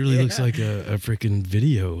mean, it literally looks like a freaking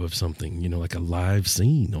video of something. Like a live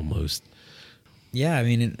scene almost. Yeah, I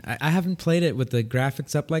mean, I haven't played it with the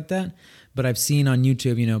graphics up like that, but I've seen on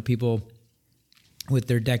YouTube, people with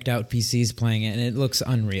their decked out PCs playing it, and it looks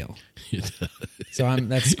unreal. So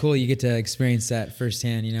that's cool. You get to experience that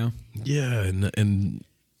firsthand. Yeah, and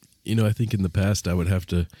I think in the past I would have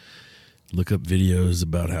to look up videos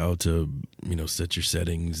about how to, set your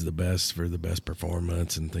settings the best for the best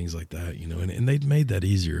performance and things like that, and they've made that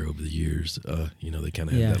easier over the years. They kind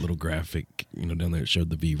of have that little graphic, down there that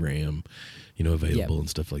showed the VRAM, available and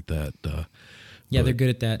stuff like that. Yeah, they're good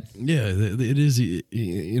at that. Yeah, it is,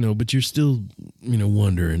 but you're still,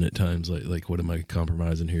 wondering at times, like what am I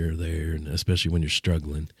compromising here or there, and especially when you're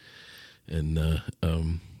struggling. And,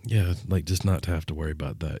 yeah, like just not to have to worry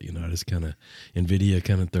about that. I just kind of, NVIDIA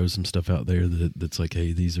kind of throws some stuff out there that's like,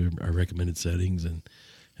 hey, these are our recommended settings, and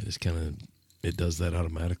it's kind of, it does that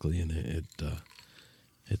automatically, and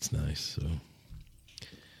it's nice. So,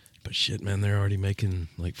 but shit, man, they're already making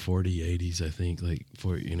like 4080s, I think, like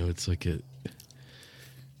for, it's like it.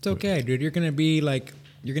 It's okay, dude. You're gonna be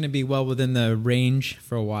well within the range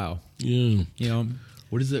for a while. Yeah.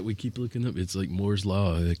 What is that we keep looking up? It's like Moore's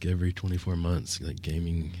Law, like every 24 months, like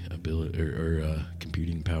gaming ability or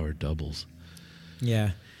computing power doubles.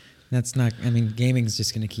 Yeah. That's not, gaming's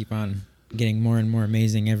just going to keep on getting more and more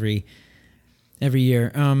amazing every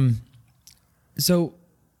year. So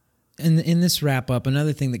in this wrap up,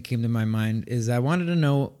 another thing that came to my mind is I wanted to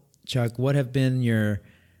know, Chuck, what have been your,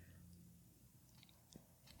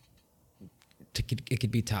 it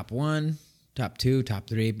could be top 1, top 2, top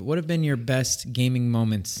 3, but what have been your best gaming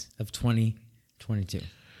moments of 2022?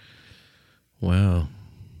 Wow.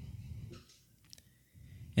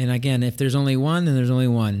 And again, if there's only one, then there's only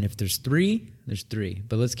one. If there's 3, there's 3.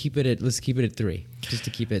 But let's keep it at 3, just to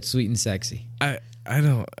keep it sweet and sexy.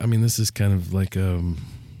 This is kind of like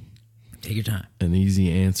take your time. An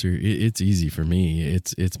easy answer. It's easy for me.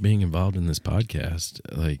 It's being involved in this podcast.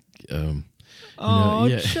 Like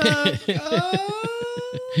Chuck.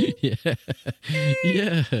 Yeah.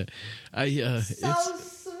 So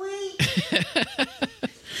sweet.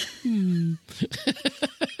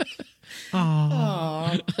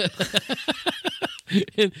 Aww.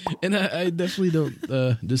 and I definitely don't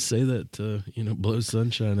just say that to blow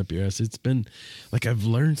sunshine up your ass. It's been like I've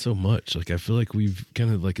learned so much. Like I feel like we've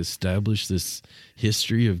kind of like established this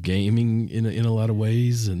history of gaming in a lot of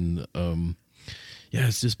ways, and yeah,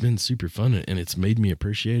 it's just been super fun, and it's made me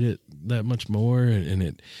appreciate it that much more. And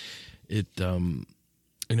it I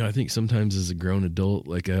think sometimes as a grown adult,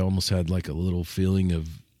 like I almost had like a little feeling of,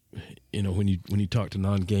 when you talk to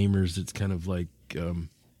non-gamers, it's kind of like,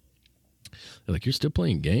 like you're still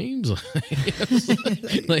playing games,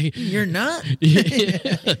 like you're not. Yeah,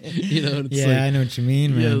 it's yeah, like, I know what you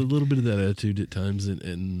mean, man. Yeah, a little bit of that attitude at times,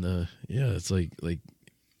 and yeah, it's like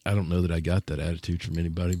I don't know that I got that attitude from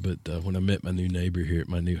anybody, but when I met my new neighbor here at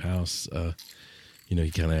my new house,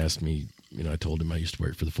 he kind of asked me, I told him I used to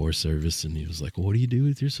work for the Forest Service, and he was like, well, what do you do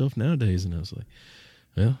with yourself nowadays? And I was like,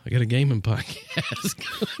 well, I got a gaming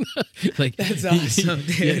podcast. Like that's awesome,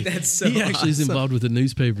 dude. Yeah, that's so he actually is involved with the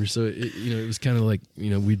newspaper, so it was kind of like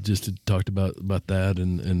we just had talked about that,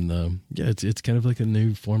 and yeah, it's kind of like a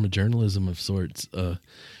new form of journalism of sorts.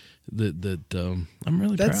 That I'm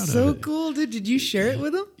really proud of. That's so cool, dude. Did you share it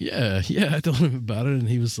with him? Yeah, I told him about it, and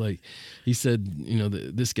he was like, he said,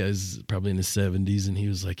 this guy's probably in his 70s, and he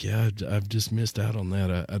was like, yeah, I've just missed out on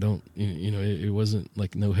that. I don't, it wasn't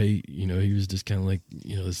like no hate, he was just kind of like,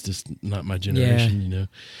 it's just not my generation,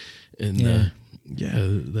 and yeah,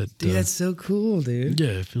 that dude, that's so cool, dude.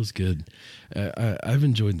 Yeah, it feels good. I've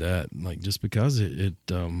enjoyed that, like just because it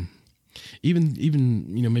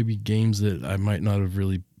even maybe games that I might not have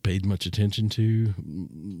really paid much attention to,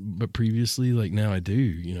 but previously, like now I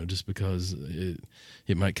do, just because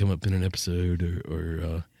it might come up in an episode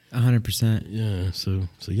or 100%. Yeah. So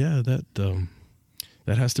yeah,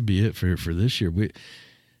 that has to be it for this year. We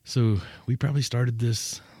probably started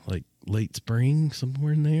this like late spring,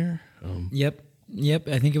 somewhere in there. Yep.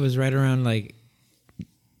 I think it was right around like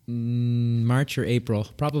March or April,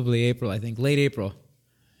 probably April. I think late April.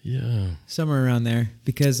 Yeah. Somewhere around there,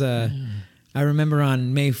 because I remember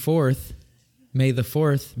on May the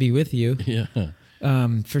 4th be with you. Yeah.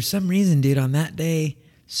 For some reason, dude, on that day,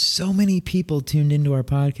 so many people tuned into our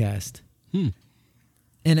podcast. And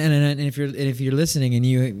if you're listening and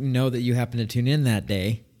you know that you happen to tune in that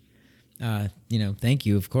day, thank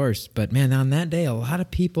you, of course. But man, on that day, a lot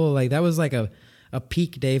of people, like, that was like a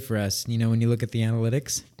peak day for us. You know, when you look at the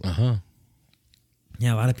analytics.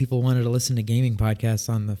 Yeah, a lot of people wanted to listen to gaming podcasts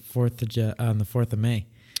on the 4th of May.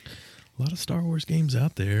 A lot of Star Wars games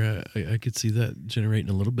out there. I could see that generating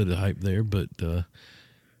a little bit of hype there, but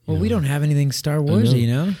we don't have anything Star Warsy, I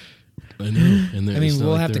know. And I mean,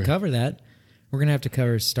 we'll have to cover that. We're gonna have to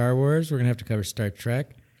cover Star Wars. We're gonna have to cover Star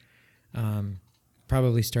Trek.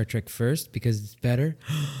 Probably Star Trek first because it's better.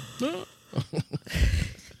 Stop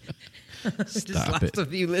lost it. a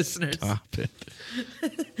few listeners. Stop it.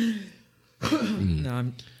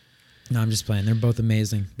 No, I'm just playing. They're both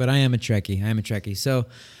amazing, but I am a Trekkie. So,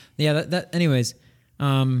 yeah. Anyways,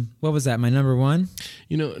 what was that? My number one?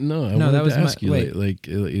 No, I wanted that was to ask you, wait. like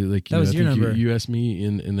That was I your think number. You asked me,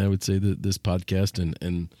 and I would say that this podcast,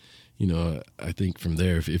 and I think from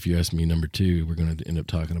there, if you ask me number two, we're going to end up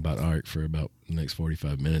talking about ARK for about the next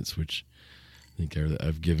 45 minutes, which I think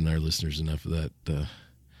I've given our listeners enough of that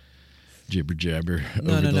jibber jabber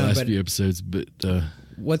over the last few episodes. But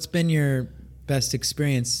what's been your best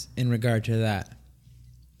experience in regard to that?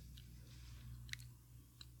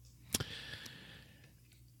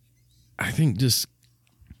 I think just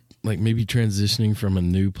like maybe transitioning from a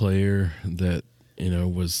new player that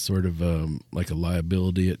was sort of like a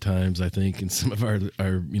liability at times, I think, in some of our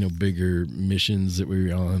bigger missions that we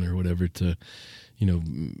were on or whatever, to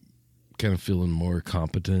kind of feeling more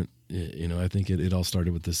competent. I think it all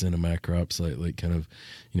started with the Cinemacrops, like kind of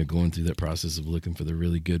going through that process of looking for the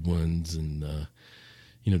really good ones, and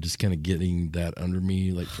just kind of getting that under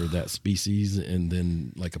me, like for that species, and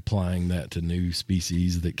then like applying that to new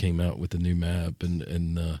species that came out with the new map, and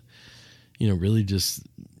really just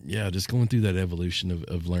going through that evolution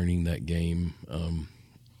of learning that game,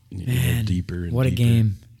 Man, deeper and what deeper. A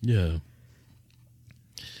game.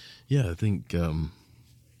 Yeah, I think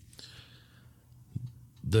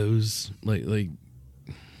those like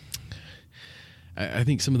I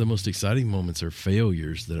think some of the most exciting moments are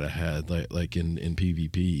failures that I had, like in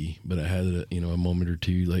PvP. But I had a moment or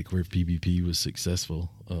two like where PvP was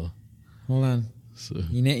successful. Hold on. So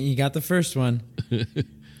You got the first one.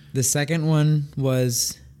 The second one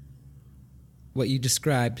was what you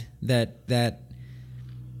described, that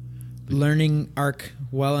learning ARK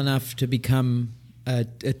well enough to become a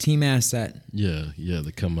team asset. yeah,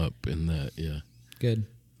 the come up in that. Yeah. Good.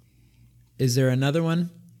 Is there another one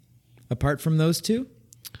apart from those two?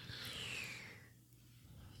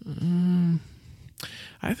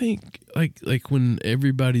 I think like when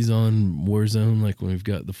everybody's on Warzone, like when we've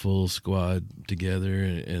got the full squad together,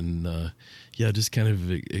 and just kind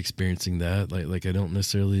of experiencing that. Like I don't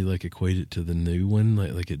necessarily like equate it to the new one.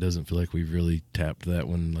 Like it doesn't feel like we've really tapped that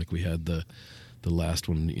one like we had the last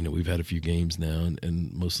one. We've had a few games now,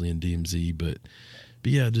 and mostly in DMZ, but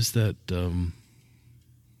yeah, just that.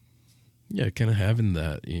 Kind of having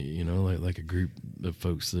that, like a group of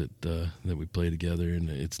folks that we play together, and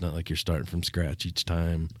it's not like you're starting from scratch each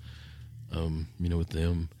time, with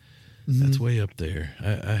them. Mm-hmm. That's way up there.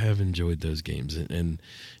 I have enjoyed those games, and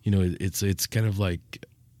it's kind of like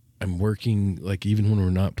I'm working, like even when we're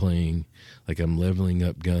not playing, like I'm leveling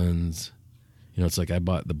up guns. It's like I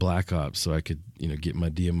bought the Black Ops so I could, get my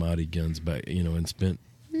Diamatti guns back, and spent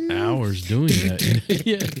hours doing that.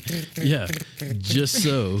 yeah, just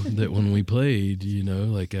so that when we played,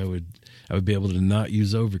 like I would be able to not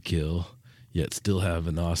use overkill, yet still have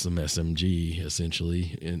an awesome SMG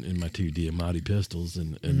essentially in my two Diamatti pistols,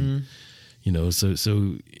 and so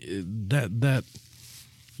that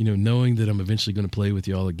knowing that I'm eventually going to play with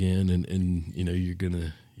y'all again, and you're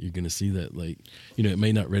gonna see that, like, it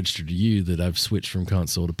may not register to you that I've switched from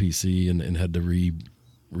console to PC and had to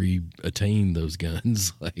re-attain those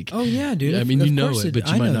guns. Like, oh yeah, dude. I mean, but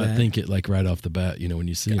you might not think it like right off the bat. When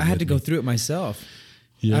you see it. I had to go through it myself.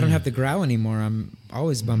 Yeah. I don't have the growl anymore. I'm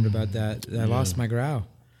always bummed about that. I lost my growl.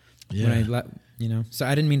 Yeah. When so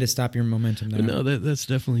I didn't mean to stop your momentum there. But no, that's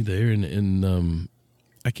definitely there, and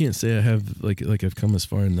I can't say I have like I've come as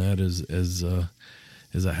far in that as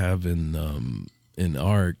I have in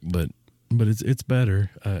ARK, but it's better.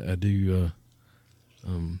 I do.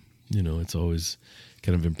 It's always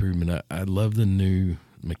kind of improvement. I love the new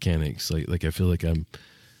mechanics. Like I feel like I'm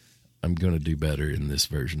going to do better in this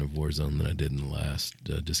version of Warzone than I did in the last,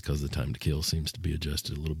 just because the time to kill seems to be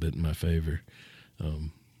adjusted a little bit in my favor.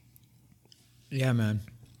 Yeah, man.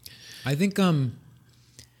 I think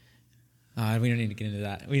We don't need to get into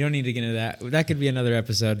that. We don't need to get into that. That could be another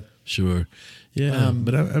episode. Sure. Yeah,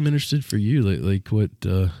 but I'm interested for you. Like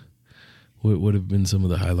what would have been some of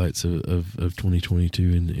the highlights of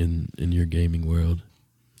 2022 in your gaming world?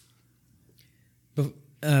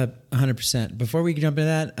 100%. Before we jump into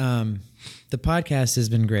that, the podcast has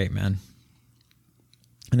been great, man.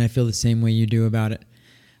 And I feel the same way you do about it.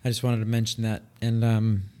 I just wanted to mention that. And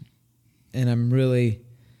I'm really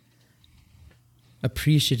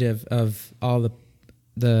appreciative of all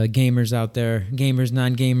the gamers out there, gamers,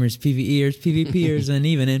 non-gamers, PvEers, PvPers, and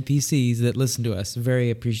even NPCs that listen to us.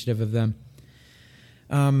 Very appreciative of them.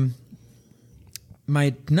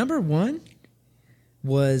 My number one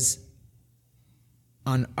was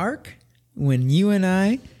on Ark when you and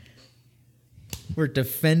I were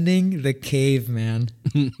defending the cave, man.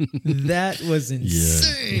 That was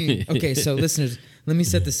insane. Yeah. Okay, so listeners, let me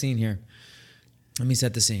set the scene here.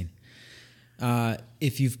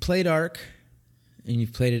 If you've played Ark and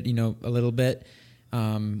you've played it, a little bit,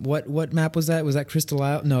 what map was that? Was that Crystal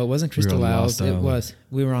Isle? No, it wasn't Crystal Isles. It was.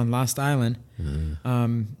 We were on Lost Island.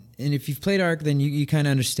 And if you've played Ark, then you kind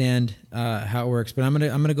of understand how it works. But I'm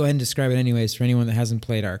gonna go ahead and describe it anyways for anyone that hasn't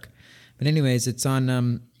played Ark. But anyways, it's on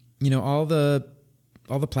all the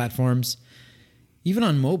platforms, even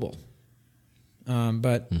on mobile.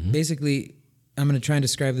 But basically, I'm going to try and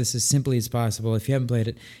describe this as simply as possible. If you haven't played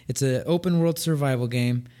it, it's an open world survival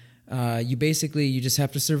game. You just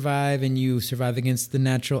have to survive, and you survive against the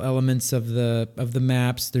natural elements of the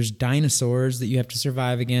maps. There's dinosaurs that you have to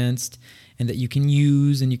survive against, and that you can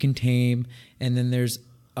use and you can tame. And then there's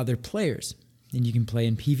other players, and you can play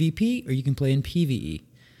in PvP or you can play in PvE.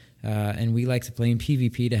 And we like to play in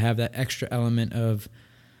PvP to have that extra element of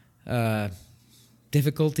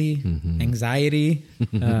difficulty, anxiety,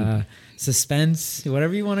 suspense,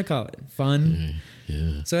 whatever you want to call it, fun.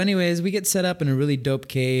 Yeah. So anyways, we get set up in a really dope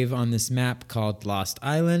cave on this map called Lost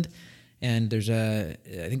Island. And I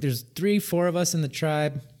think there's 3-4 of us in the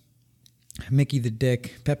tribe. Mickey the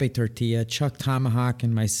Dick, Pepe Tortilla, Chuck Tomahawk,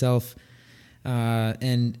 and myself.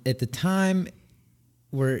 And at the time,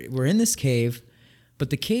 we're in this cave. But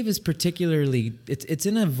the cave is particularly, it's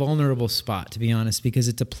in a vulnerable spot, to be honest, because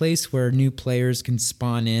it's a place where new players can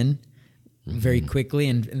spawn in very quickly,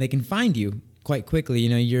 and they can find you quite quickly.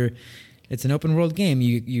 It's an open world game.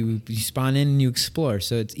 You spawn in and you explore,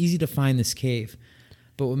 so it's easy to find this cave.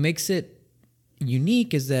 But what makes it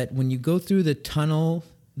unique is that when you go through the tunnel,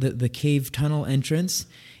 the cave tunnel entrance,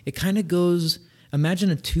 it kind of goes, imagine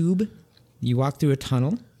a tube. You walk through a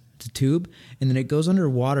tunnel, it's a tube, and then it goes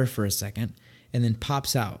underwater for a second, and then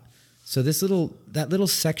pops out. So that little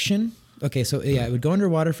section, okay, so yeah, it would go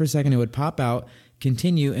underwater for a second, it would pop out,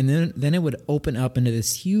 continue, and then it would open up into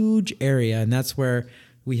this huge area, and that's where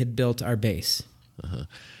we had built our base.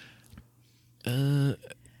 Was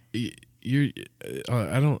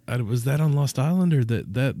that on Lost Island, or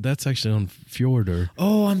that's actually on Fjord? Or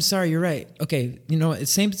Oh, I'm sorry, you're right. Okay,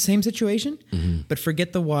 it's same situation, but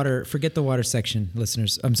forget the water section,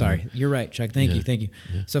 listeners. I'm sorry, you're right, Chuck. Thank you.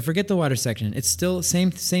 Yeah. So forget the water section. It's still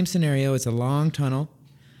same scenario. It's a long tunnel,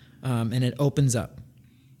 and it opens up.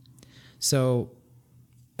 So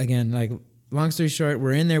again, long story short,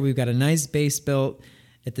 we're in there. We've got a nice base built.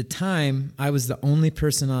 At the time, I was the only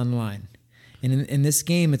person online. And in this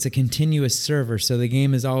game, it's a continuous server, so the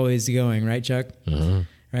game is always going, right, Chuck?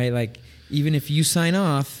 Right, even if you sign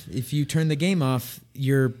off, if you turn the game off,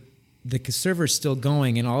 the server's still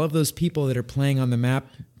going, and all of those people that are playing on the map,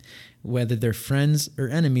 whether they're friends or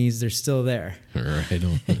enemies, they're still there. Right.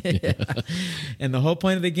 Yeah. And the whole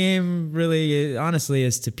point of the game, really, honestly,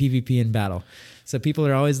 is to PvP in battle. So people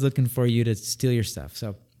are always looking for you to steal your stuff.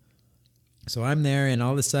 So I'm there, and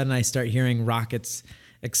all of a sudden, I start hearing rockets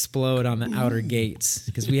explode on the outer gates,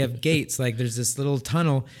 because we have gates. There's this little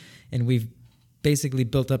tunnel, and we've basically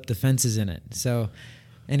built up defenses in it. So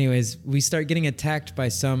anyways, we start getting attacked by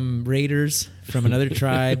some raiders from another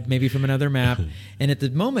tribe, maybe from another map. And at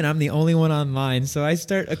the moment, I'm the only one online. So I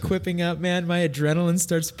start equipping up, man. My adrenaline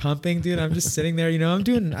starts pumping, dude. I'm just sitting there, I don't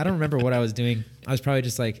remember what I was doing. I was probably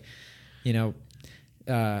just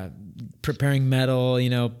preparing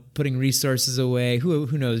metal, putting resources away. Who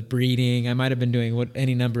knows? Breeding. I might have been doing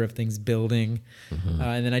any number of things, building.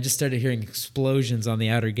 And then I just started hearing explosions on the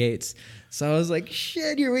outer gates. So I was like,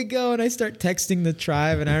 shit, here we go. And I start texting the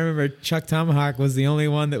tribe. And I remember Chuck Tomahawk was the only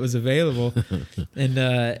one that was available and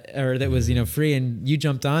or that was, free. And you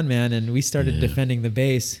jumped on, man. And we started defending the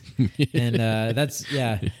base. And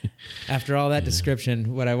after all that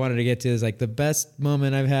description, what I wanted to get to is the best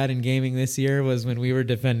moment I've had in gaming this year was when we were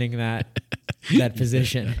defending that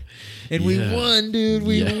position. And we won, dude.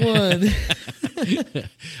 We won.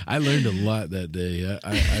 I learned a lot that day.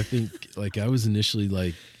 I think like I was initially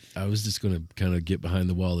like I was just going to kind of get behind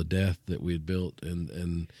the wall of death that we had built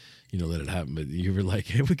and let it happen. But you were like,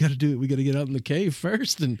 hey, we got to do it. We got to get out in the cave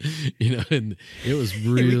first. And, and it was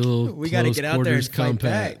real we got to get out there and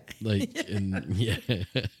compact. Fight back. Like, and yeah.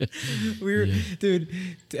 Dude,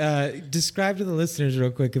 describe to the listeners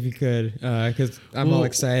real quick if you could, because I'm all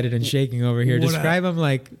excited and shaking over here. Describe them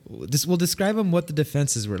describe them what the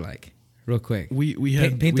defenses were like. Real quick, we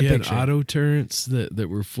had auto turrets that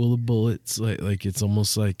were full of bullets. Like it's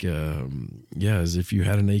almost like as if you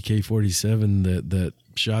had an AK-47 that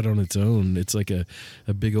shot on its own. It's like a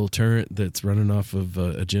big old turret that's running off of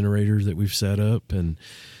a generator that we've set up, and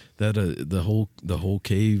that the whole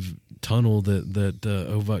cave tunnel that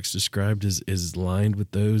Ovox described is lined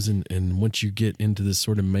with those. And once you get into this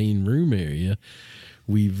sort of main room area,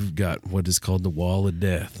 we've got what is called the Wall of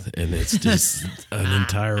Death, and it's just an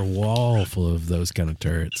entire wall full of those kind of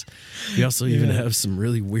turrets. We also even have some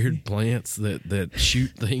really weird plants that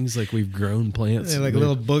shoot things. Like we've grown plants. They're like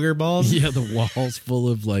little booger balls. Yeah, the wall's full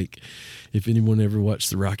of like, if anyone ever watched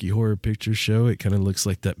the Rocky Horror Picture Show, it kind of looks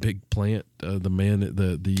like that big plant, the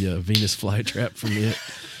Venus flytrap from it.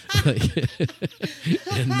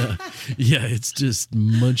 It's just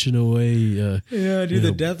munching away.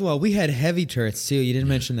 The death wall. We had heavy turrets too. You didn't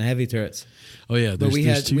mention the heavy turrets. Oh yeah, but we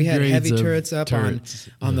had heavy turrets up on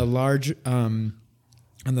the large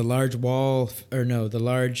wall, or no, the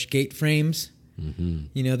large gate frames.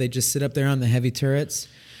 Mm-hmm. They just sit up there on the heavy turrets.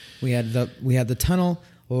 We had the tunnel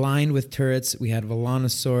lined with turrets. We had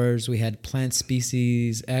Volanosaurs. We had Plant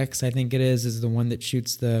Species X, I think it is the one that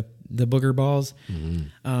shoots the booger balls.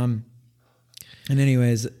 Mm-hmm. And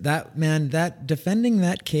anyways, that defending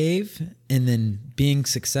that cave and then being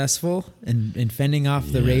successful and fending off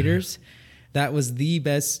the raiders, that was the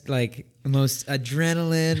best, like most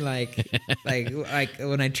adrenaline, like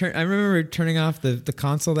when I remember turning off the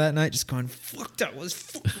console that night, just going, fuck, that was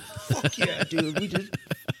fuck yeah, dude. We just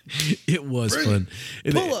it was fun.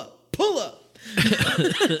 Pull up.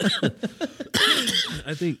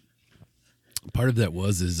 I think part of that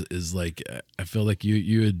is like I feel like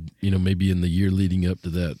you had maybe in the year leading up to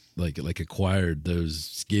that like acquired those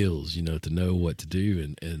skills to know what to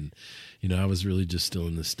do, and I was really just still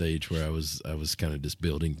in the stage where I was kind of just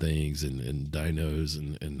building things and dinos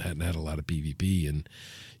and hadn't had a lot of PvP, and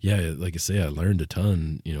like I say, I learned a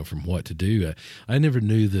ton from what to do. I never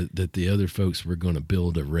knew that the other folks were going to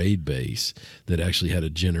build a raid base that actually had a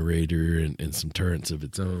generator and some turrets of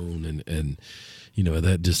its own, and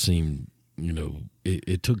that just seemed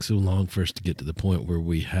it took so long for us to get to the point where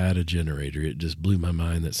we had a generator. It just blew my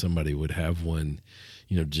mind that somebody would have one,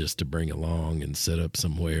 just to bring along and set up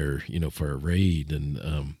somewhere, for a raid. And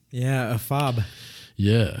a fob.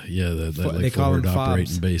 That like they call them operating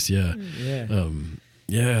fobs. Base.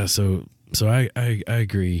 So I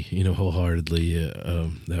agree, wholeheartedly.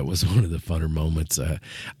 That was one of the funner moments.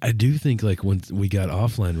 I do think like when we got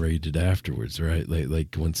offline raided afterwards, right?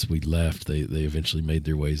 Like once we left, they eventually made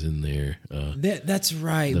their ways in there. That's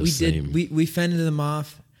right. We did. We fended them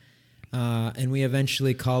off, and we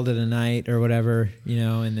eventually called it a night or whatever,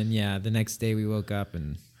 And then the next day we woke up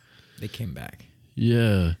and they came back.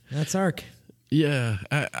 Yeah, that's ARK. Yeah,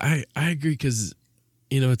 I agree because.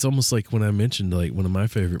 It's almost like when I mentioned like one of my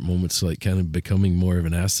favorite moments, like kind of becoming more of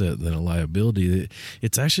an asset than a liability.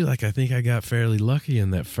 It's actually like I think I got fairly lucky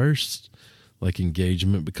in that first like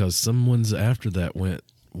engagement, because some ones after that went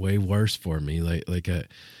way worse for me. I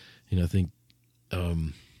think.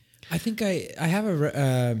 I think I have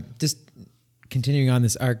a just continuing on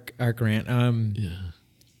this ARK rant.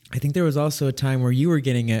 I think there was also a time where you were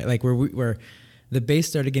getting where the base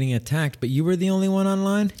started getting attacked, but you were the only one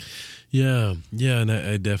online. Yeah, and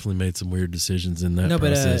I definitely made some weird decisions in that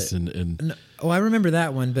process. I remember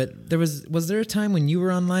that one, but was there a time when you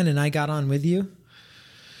were online and I got on with you?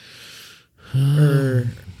 Or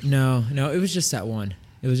no, it was just that one.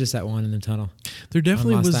 It was just that one in the tunnel. There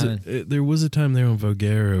definitely was a time there on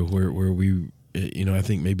Vogero where we, I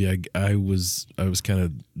think maybe I was kind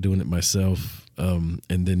of doing it myself, and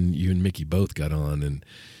then you and Mickey both got on, and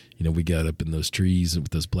we got up in those trees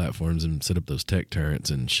with those platforms and set up those tech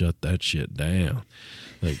turrets and shut that shit down.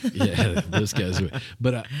 Like, those guys were.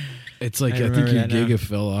 But it's like I think your Giga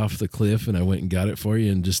fell off the cliff, and I went and got it for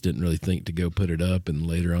you, and just didn't really think to go put it up. And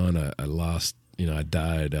later on, I lost. I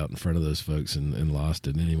died out in front of those folks and lost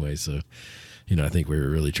it anyway. So, I think we were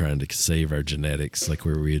really trying to save our genetics, like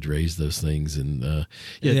where we had raised those things. And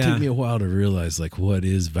it took me a while to realize like what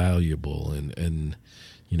is valuable and.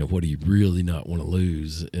 What do you really not want to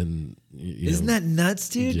lose? And isn't that nuts,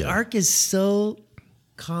 dude? Yeah. ARK is so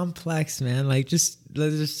complex, man. Like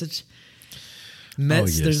there's such.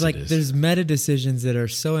 Mets, yes, there's it like is. there's meta decisions that are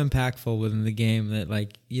so impactful within the game that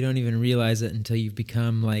like you don't even realize it until you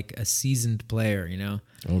become like a seasoned player, you know?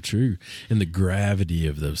 Oh, true. And the gravity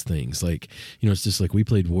of those things. Like, it's just like we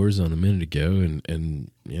played Warzone a minute ago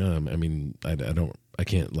and yeah, I mean, I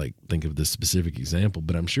can't like think of this specific example,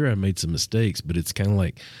 but I'm sure I made some mistakes, but it's kind of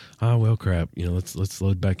like, oh, well, crap, let's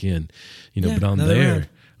load back in, Yeah, but on another there, round.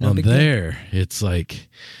 No big deal. it's like,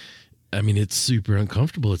 I mean, it's super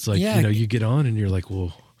uncomfortable. It's like, Yeah. you get on and you're like,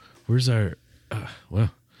 well, where's our,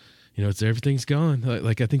 it's everything's gone.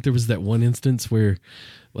 Like I think there was that one instance where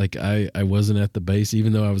like I wasn't at the base,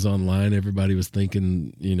 even though I was online, everybody was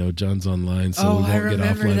thinking, John's online, so we I won't get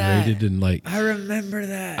remember offline that. rated. And like, I remember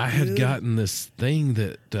that. I had dude. gotten this thing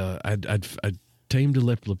that I'd tamed a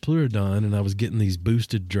Lepleurodon, and I was getting these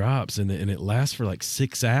boosted drops, and it lasts for like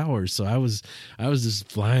 6 hours. So I was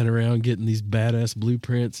just flying around getting these badass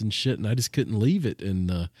blueprints and shit, and I just couldn't leave it.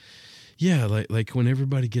 And yeah, like when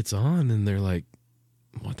everybody gets on and they're like,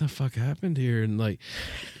 what the fuck happened here? And like,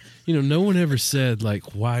 no one ever said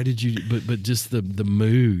like, why did you, but just the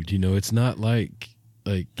mood, it's not like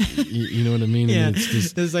you know what I mean? Yeah, And it's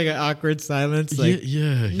just, there's like an awkward silence. Like,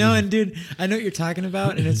 yeah. no, and dude, I know what you're talking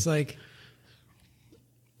about, and it's like,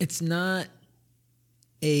 it's not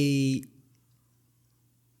a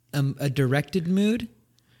directed mood.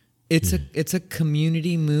 It's a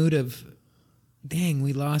community mood of, dang,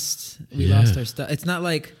 we lost our stuff. It's not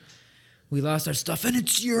like we lost our stuff and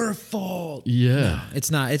it's your fault. Yeah. No, it's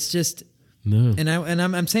not. It's just No. And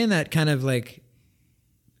I'm saying that kind of like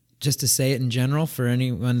just to say it in general for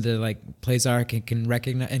anyone that like plays Ark and can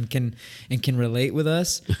recognize and can relate with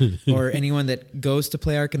us, or anyone that goes to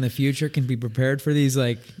play Ark in the future can be prepared for these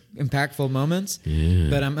like impactful moments. Yeah.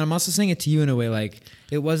 But I'm also saying it to you in a way like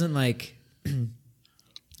it wasn't like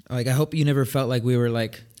like I hope you never felt like we were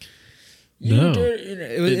like No.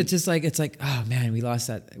 it's just like it's like, oh man, we lost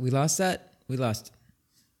that.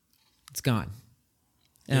 It's gone.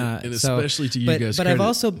 And especially to you guys. But I've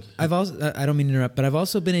also I don't mean to interrupt, but I've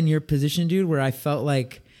also been in your position, dude, where I felt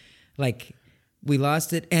like we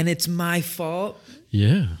lost it and it's my fault.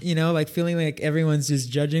 Yeah. Like feeling like everyone's just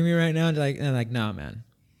judging me right now, and like, nah, man,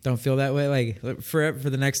 don't feel that way. Like for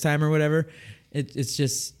the next time or whatever. It's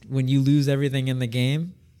just when you lose everything in the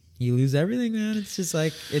game, you lose everything, man. It's just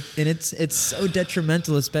like it, and it's so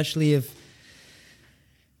detrimental, especially if,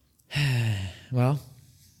 well,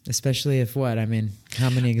 especially if what? I mean, how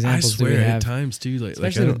many examples do we swear have? at times too, like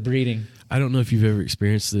Especially with breeding. I don't know if you've ever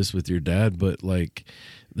experienced this with your dad, but like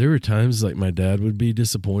there were times like my dad would be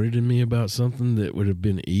disappointed in me about something that would have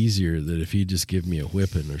been easier that if he'd just give me a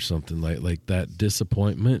whipping or something, like that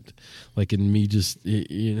disappointment, like in me just,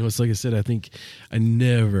 it's like I said, I think I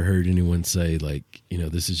never heard anyone say like,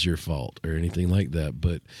 this is your fault or anything like that.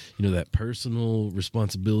 But, that personal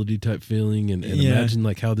responsibility type feeling and imagine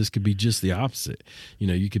like how this could be just the opposite.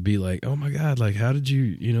 You could be like, oh my God, like how did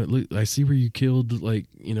you, look, I see where you killed like,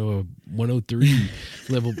 a 103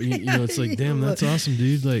 level, it's like, damn, that's awesome,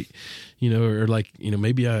 dude. Like, or like,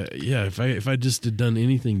 maybe if I just had done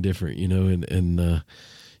anything different,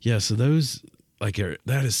 so those like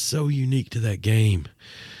that is so unique to that game.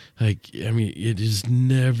 Like, I mean, it is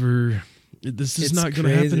never. This is not going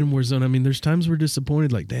to happen in Warzone. I mean, there's times we're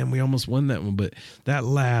disappointed, like, damn, we almost won that one, but that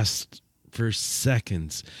lasts for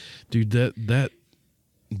seconds, dude.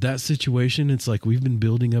 That situation, it's like we've been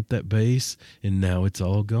building up that base and now it's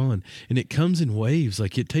all gone. And it comes in waves.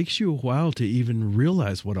 Like it takes you a while to even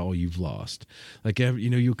realize what all you've lost. Like,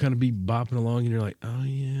 you'll kind of be bopping along and you're like, oh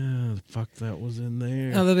yeah, fuck, that was in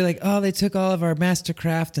there. Oh, they'll be like, oh, they took all of our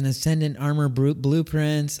Mastercraft and Ascendant armor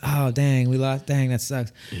blueprints. Oh, dang, we lost. Dang, that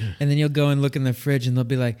sucks. Yeah. And then you'll go and look in the fridge and they'll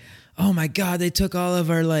be like, oh my God, they took all of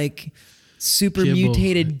our like super Kibble.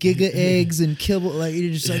 Mutated Giga eggs and kibble. Like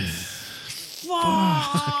you're just like,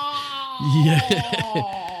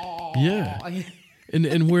 yeah.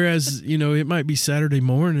 And whereas, it might be Saturday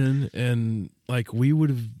morning and like we would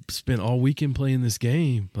have spent all weekend playing this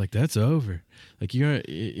game, like that's over. Like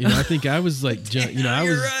I think I was like, I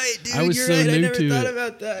was, right, dude, I was so right. new I never to thought it.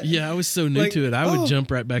 about that. Yeah, I was so new Like, to it. I would jump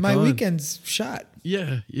right back my on. My weekend's shot.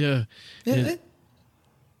 Yeah. And,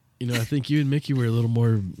 I think you and Mickey were a little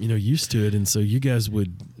more, used to it. And so you guys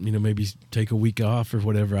would, maybe take a week off or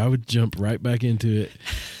whatever. I would jump right back into it,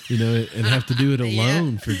 and have to do it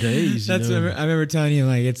alone for days. That's what I remember telling you,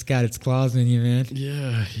 like, it's got its claws in you, man.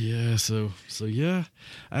 Yeah. So yeah,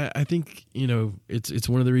 I think, it's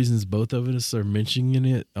one of the reasons both of us are mentioning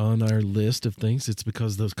it on our list of things. It's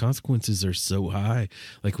because those consequences are so high.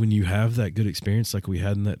 Like when you have that good experience, like we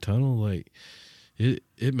had in that tunnel, like,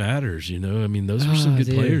 it matters, you know. I mean, those were some good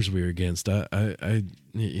dude. players we were against. I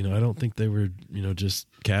you know, I don't think they were, you know, just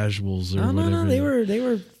casuals or whatever. No, they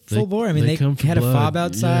were full bore. I mean, they come for had blood. a fob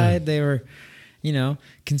outside. Yeah. They were, you know,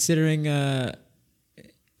 considering,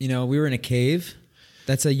 you know, we were in a cave.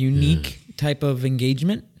 That's a unique type of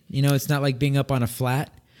engagement. You know, it's not like being up on a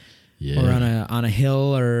flat or on a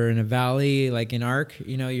hill or in a valley like in Ark.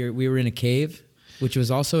 You know, we were in a cave, which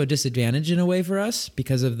was also a disadvantage in a way for us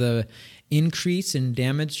because of the increase in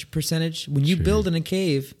damage percentage. When you build in a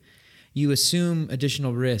cave, you assume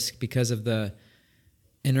additional risk because of the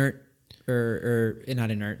inherent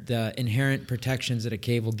protections that a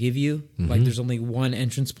cave will give you. Mm-hmm. Like there's only one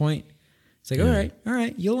entrance point. It's like, all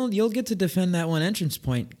right, you'll get to defend that one entrance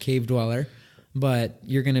point, cave dweller, but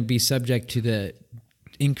you're going to be subject to the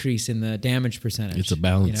increase in the damage percentage. It's a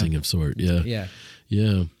balancing of sort. Yeah.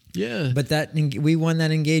 But we won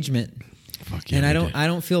that engagement. Fuck yeah, and I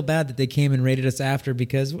don't feel bad that they came and raided us after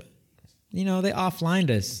because, you know, they offlined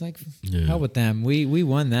us. Like, hell with them. We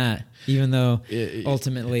won that, even though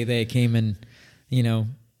ultimately they came and, you know,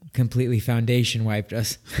 completely foundation wiped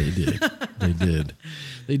us. They did.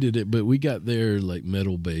 They did it. But we got their like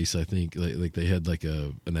metal base. I think like they had like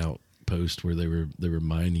an outpost where they were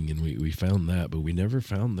mining, and we found that, but we never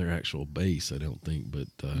found their actual base. I don't think. But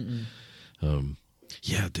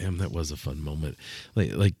yeah, damn, that was a fun moment.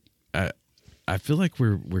 Like I feel like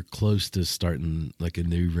we're close to starting like a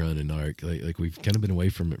new run in Ark. Like we've kind of been away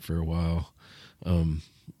from it for a while,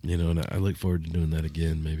 you know, and I look forward to doing that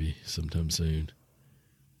again, maybe sometime soon.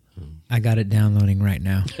 I got it downloading right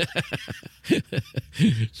now.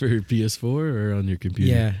 For your PS4 or on your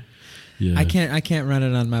computer? Yeah. I can't run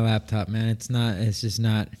it on my laptop, man. It's just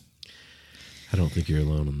not. I don't think you're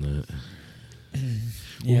alone on that.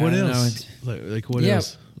 Yeah, what else? Like what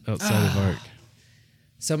else outside of Ark?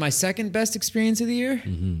 So my second best experience of the year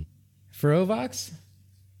for Ovox.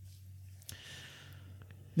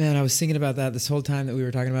 Man, I was thinking about that this whole time that we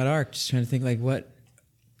were talking about Ark, just trying to think like what,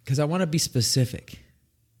 because I want to be specific.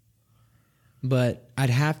 But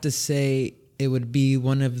I'd have to say it would be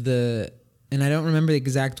one of the, and I don't remember the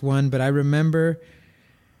exact one, but I remember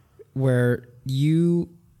where you,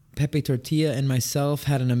 Pepe Tortilla, and myself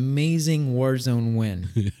had an amazing Warzone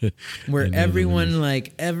win. Where everyone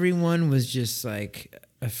was just like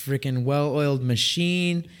a freaking well-oiled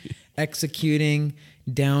machine, executing,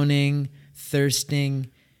 downing,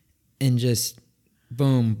 thirsting, and just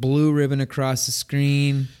boom, blue ribbon across the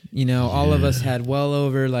screen. You know, all of us had well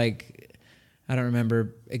over like, I don't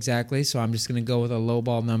remember exactly, so I'm just going to go with a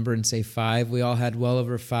lowball number and say 5. We all had well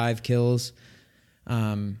over 5 kills.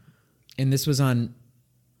 And this was on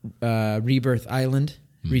Rebirth Island,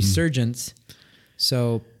 Resurgence.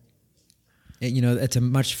 So, you know, it's a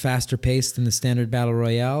much faster pace than the standard Battle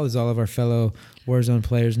Royale, as all of our fellow Warzone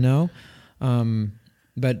players know.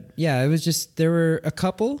 But yeah, it was just, there were a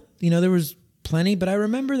couple, you know, there was plenty, but I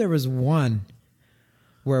remember there was one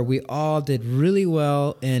where we all did really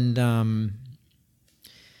well and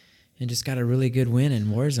just got a really good win in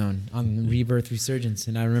Warzone on Rebirth Resurgence,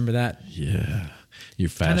 and I remember that. Yeah, you're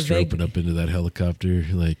faster open up into that helicopter,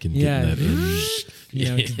 like, and getting that in.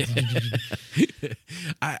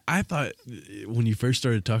 I thought when you first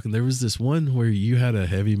started talking, there was this one where you had a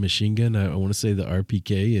heavy machine gun. I want to say the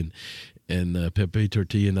RPK, and Pepe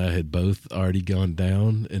Tortilla and I had both already gone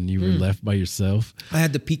down, and you were left by yourself. I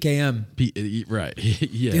had the PKM. Right.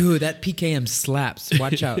 Yeah. Dude, that PKM slaps.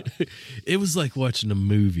 Watch out. It was like watching a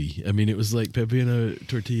movie. I mean, it was like Pepe and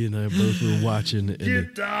Tortilla and I both were watching.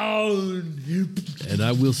 Get down. And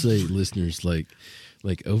I will say, listeners, like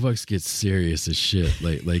Ovox gets serious as shit.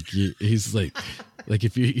 He's like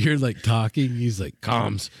if you're like talking, he's like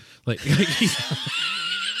comms. Like he's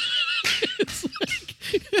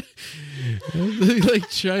it's like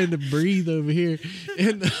trying to breathe over here,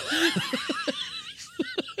 and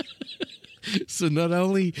so not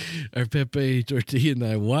only are Pepe, Tortilla, and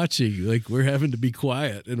I watching, like we're having to be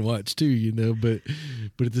quiet and watch too, you know. But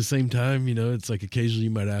at the same time, you know, it's like occasionally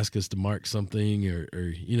you might ask us to mark something, or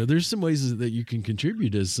you know, there's some ways that you can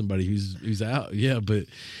contribute as somebody who's out. Yeah, but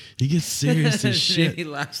he gets serious as shit. He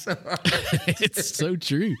laughs so hard. It's so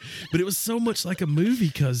true. But it was so much like a movie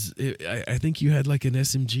because I think you had like an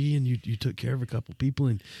SMG and you took care of a couple people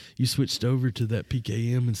and you switched over to that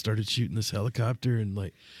PKM and started shooting this helicopter, and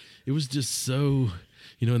like it was just so,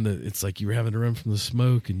 you know, and it's like you were having to run from the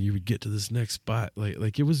smoke and you would get to this next spot.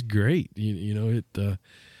 Like it was great. You know, it.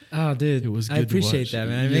 Oh, dude, it was good I appreciate that,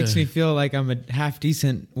 man. It makes me feel like I'm a half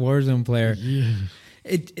decent Warzone player. Yeah.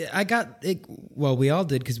 Well, we all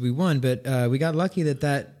did because we won, but we got lucky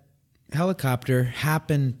that helicopter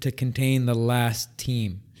happened to contain the last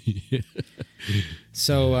team. Yeah.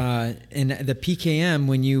 So in the PKM,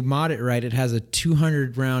 when you mod it right, it has a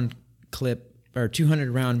 200 round clip or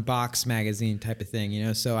 200 round box magazine type of thing, you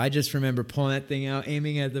know. So I just remember pulling that thing out,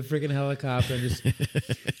 aiming at the freaking helicopter, and just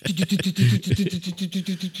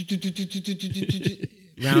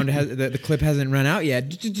the clip hasn't run out yet,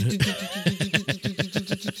 and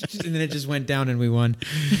then it just went down and we won.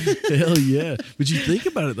 Hell yeah! But you think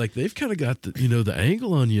about it, like they've kind of got the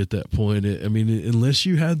angle on you at that point. I mean, unless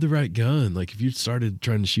you had the right gun, like if you started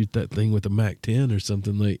trying to shoot that thing with a MAC-10 or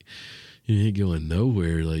something, like you ain't going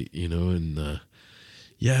nowhere, like and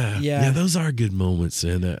yeah, those are good moments,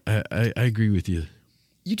 and I agree with you.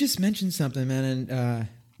 You just mentioned something, man,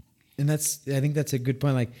 and I think that's a good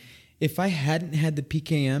point. Like, if I hadn't had the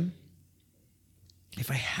PKM, if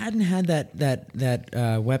I hadn't had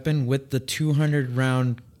that weapon with the 200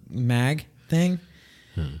 round mag thing,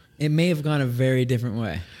 it may have gone a very different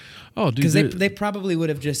way. Oh, dude, because they probably would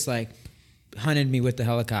have just like hunted me with the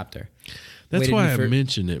helicopter. That's why I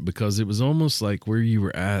mentioned it, because it was almost like where you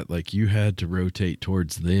were at, like you had to rotate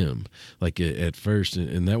towards them, like at first,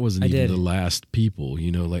 and that wasn't even the last people,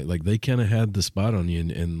 like they kind of had the spot on you,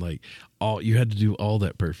 and like all you had to do all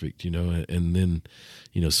that perfect, and then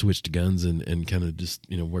switched guns and kind of just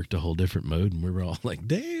worked a whole different mode, and we were all like,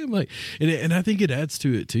 damn, like, and I think it adds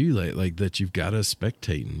to it too, like that you've got us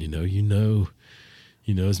spectating,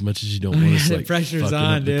 as much as you don't want to, like, pressure's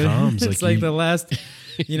on, dude. Comms, it's like the last,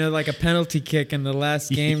 like a penalty kick in the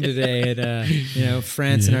last game today at,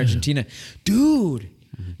 France and Argentina. Dude,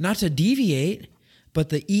 not to deviate, but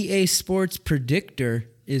the EA Sports predictor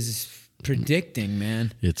is predicting,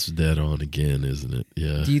 man. It's dead on again, isn't it?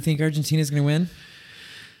 Yeah. Do you think Argentina's going to win?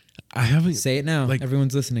 I haven't. Say it now. Like,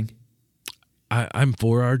 everyone's listening. I'm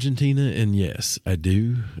for Argentina, and yes, I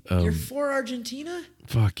do. You're for Argentina?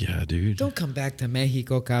 Fuck yeah, dude. Don't come back to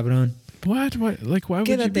Mexico, cabrón. What? Like, why would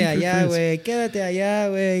you be for France? Quédate allá,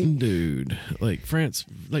 güey. Dude, like France,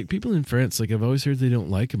 like people in France, like I've always heard they don't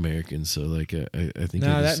like Americans, so like I think.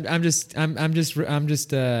 No, I'm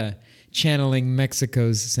just channeling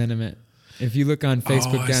Mexico's sentiment. If you look on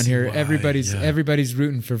Facebook down here, everybody's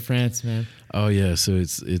rooting for France, man. Oh yeah, so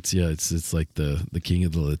it's like the king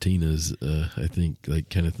of the Latinas, I think, like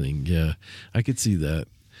kind of thing. Yeah, I could see that.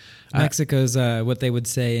 Mexico's what they would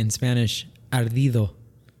say in Spanish, ardido,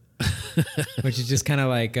 which is just kind of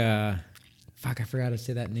like, fuck, I forgot to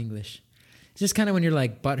say that in English. It's just kind of when you're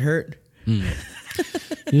like butthurt.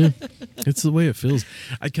 Yeah, it's the way it feels.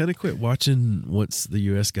 I kind of quit watching once the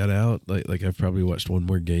U.S. got out. Like I've probably watched one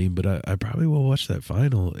more game, but I probably will watch that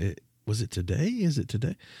final. Was it today? Is it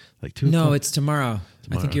today? Like 2 o'clock? No, it's tomorrow.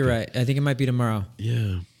 I think you're right. I think it might be tomorrow.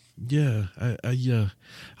 Yeah.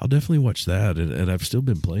 I'll definitely watch that. And I've still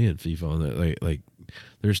been playing FIFA on that. Like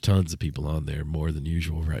there's tons of people on there, more than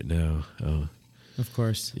usual right now. Of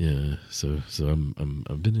course. Yeah. So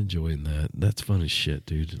I've been enjoying that. That's fun as shit,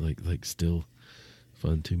 dude. Like still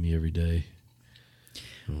fun to me every day.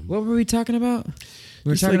 What were we talking about?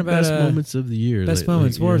 We were talking about best moments of the year. Best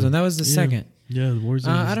moments. Warzone. Yeah. That was the second. Yeah, the Warzone.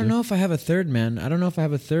 I don't know if I have a third, man. I don't know if I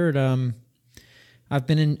have a third. I've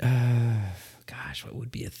been in. Gosh, what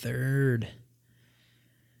would be a third?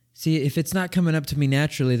 See, if it's not coming up to me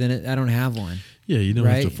naturally, then I don't have one. Yeah, you don't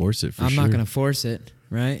have to force it. I'm not going to force it,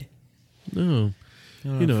 right? No,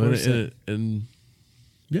 and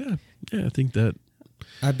yeah, I think that.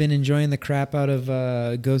 I've been enjoying the crap out of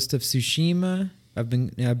Ghost of Tsushima. I've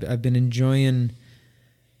been enjoying.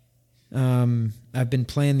 I've been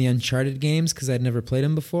playing the Uncharted games because I'd never played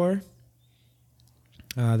them before.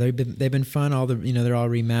 They've been fun. All they're all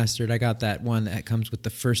remastered. I got that one that comes with the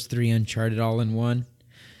first 3 Uncharted all in one.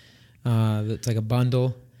 That's like a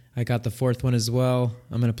bundle. I got the 4th one as well.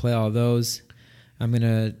 I'm gonna play all those.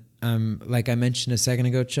 Like I mentioned a second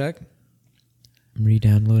ago, Chuck, I'm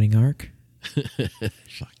re-downloading Ark.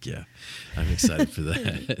 Fuck yeah, I'm excited for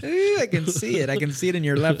that. Ooh, I can see it. I can see it in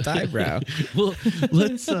your left eyebrow. Well,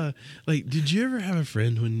 let's did you ever have a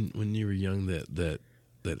friend when you were young that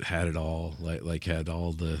had it all, like had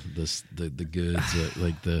all the goods,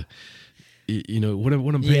 like the what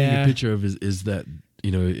I'm painting a picture of is that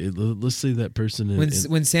let's say that person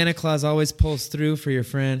when Santa Claus always pulls through for your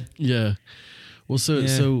friend. Yeah. Well,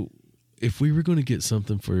 so if we were going to get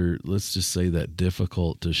something for, let's just say that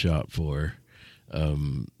difficult to shop for,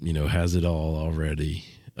 has it all already,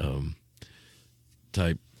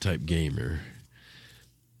 type gamer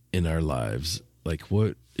in our lives, like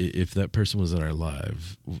what if that person was in our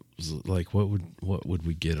lives, like what would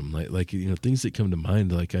we get them? Like things that come to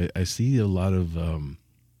mind. Like I see a lot of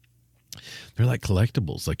they're like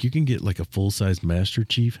collectibles. Like you can get like a full size Master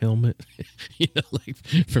Chief helmet, like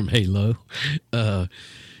from Halo.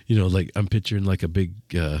 Like I'm picturing like a big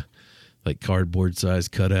like cardboard size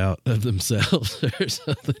cutout of themselves or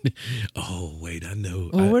something. Oh wait, I know.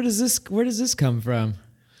 Well, where does this come from?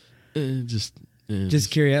 Just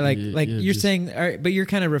Curious. Like yeah, you're just- saying, all right, but you're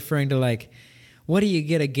kind of referring to like, what do you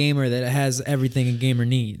get a gamer that has everything a gamer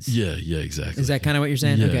needs? Yeah, exactly. Is that kind of what you're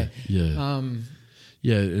saying? Yeah, Okay. yeah.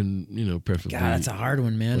 Yeah, and preferably. God, that's a hard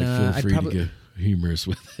one, man. Like, I'd feel free probably, to go humorous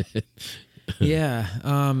with it. yeah.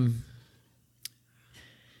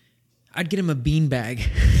 I'd get him a beanbag.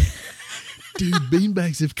 Dude,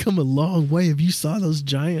 beanbags have come a long way. Have you saw those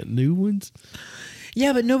giant new ones?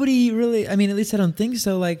 Yeah, but nobody really. I mean, at least I don't think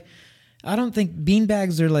so. Like, I don't think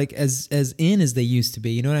beanbags are like as in as they used to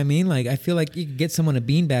be. You know what I mean? Like, I feel like you could get someone a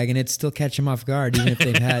beanbag and it'd still catch them off guard, even if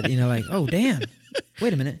they've had, like, oh damn,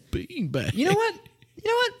 wait a minute, Beanbag. You know what?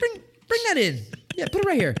 Bring that in. Yeah, put it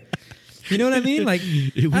right here. You know what I mean? Like,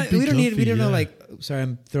 It would be we don't comfy, know yeah. like. Sorry,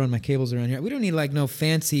 I'm throwing my cables around here. We don't need like no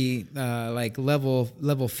fancy like level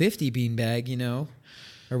 50 beanbag,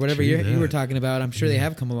 or whatever True you that. were talking about. I'm sure they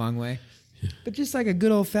have come a long way. But just like a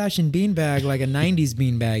good old fashioned beanbag, like a '90s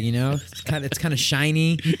beanbag, it's kind of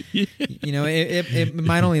shiny. It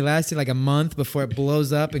might only last you like a month before it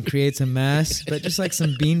blows up and creates a mess. But just like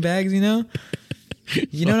some beanbags, You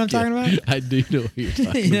know what I'm talking about? I do know what you're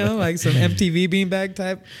talking about. Like some MTV beanbag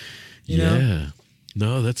type. You know? Yeah.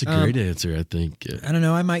 No, that's a great answer, I think. I don't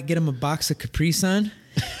know. I might get him a box of Capri Sun.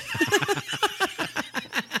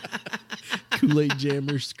 Kool-Aid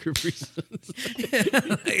Jammers, Capri Suns.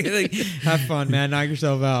 like, have fun, man. Knock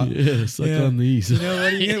yourself out. Yeah, suck on these.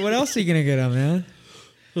 What else are you gonna get him, man?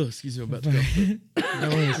 Oh, excuse me, I'm about to go. No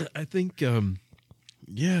worries. I think,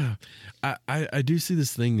 I do see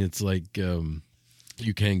this thing that's like, you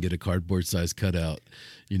can get a cardboard size cutout,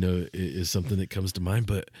 is something that comes to mind.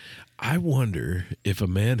 But I wonder if a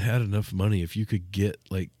man had enough money, if you could get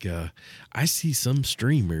like, I see some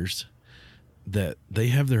streamers that they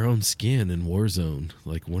have their own skin in Warzone.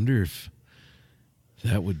 Like, wonder if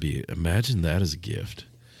that would be, imagine that as a gift.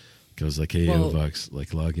 Goes like, hey, Ovox,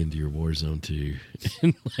 like log into your Warzone too.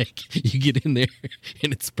 And like you get in there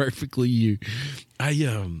and it's perfectly you.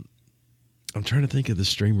 I'm trying to think of the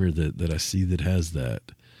streamer that I see that has that.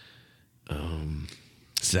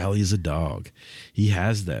 Sally is a dog. He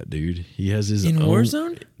has that, dude. He has his In own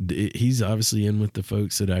Warzone? He's obviously in with the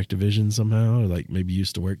folks at Activision somehow, or like maybe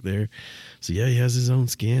used to work there. So yeah, he has his own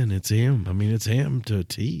skin. It's him. I mean, it's him to a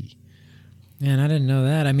T. Man, I didn't know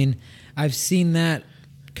that. I mean, I've seen that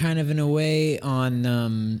kind of in a way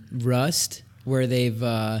on Rust, where they've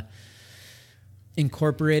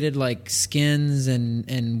incorporated like skins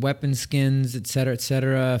and weapon skins, et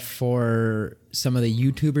cetera, for some of the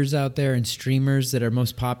YouTubers out there and streamers that are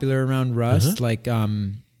most popular around Rust, like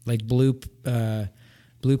Blueprint,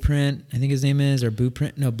 I think his name is, or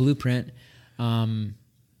Blueprint. There's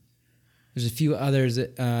a few others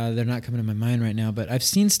that they're not coming to my mind right now, but I've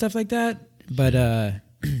seen stuff like that.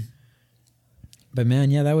 But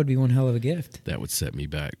man, yeah, that would be one hell of a gift. That would set me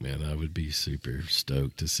back, man. I would be super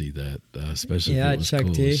stoked to see that, especially Yeah, if it was Chuck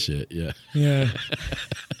cool T. as shit. Yeah. Yeah.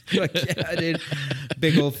 Like, yeah, dude.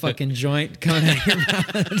 Big old fucking joint coming out of your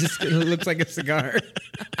mouth. Just it looks like a cigar.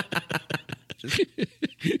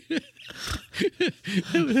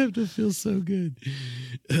 That would have to feel so good.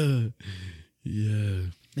 Yeah.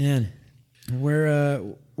 Man, where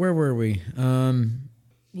were we?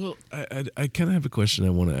 Well, I kind of have a question I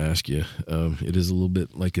want to ask you. It is a little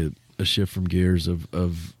bit like a shift from gears of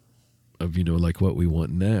like what we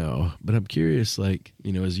want now. But I'm curious, like,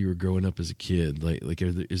 as you were growing up as a kid, like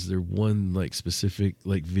is there one like specific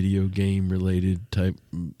like video game related type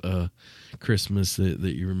Christmas that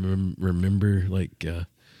you remember like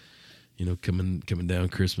coming down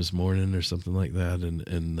Christmas morning or something like that,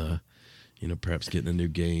 and perhaps getting a new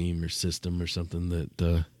game or system or something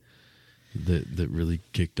that really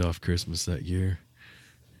kicked off Christmas that year?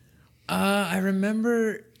 I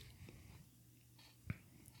remember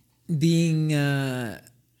being I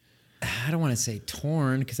don't want to say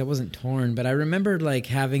torn, because I wasn't torn, but I remember like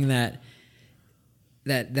having that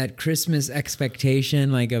Christmas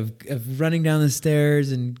expectation, like of running down the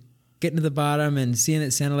stairs and getting to the bottom and seeing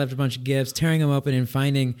that Santa left a bunch of gifts, tearing them open and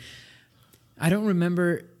finding, I don't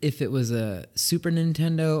remember if it was a Super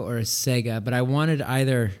Nintendo or a Sega, but I wanted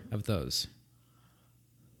either of those.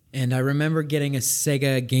 And I remember getting a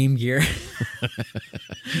Sega Game Gear.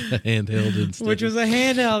 Handheld instead. Which was a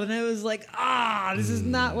handheld. And I was like, this is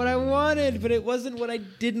not what I wanted, but it wasn't what I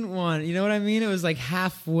didn't want. You know what I mean? It was like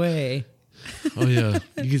halfway. Oh, yeah.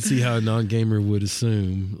 You can see how a non-gamer would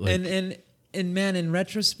assume. Like, And man, in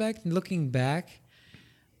retrospect, looking back,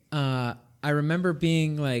 I remember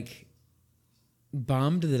being like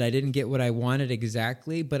bummed that I didn't get what I wanted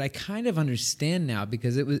exactly, but I kind of understand now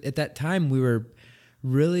because it was at that time we were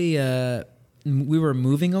really we were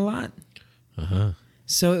moving a lot. Uh-huh.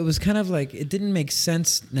 So it was kind of like it didn't make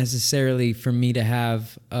sense necessarily for me to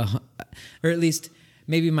have or at least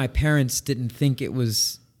maybe my parents didn't think it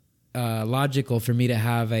was logical for me to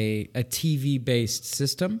have a TV based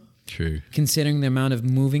system. True. Considering the amount of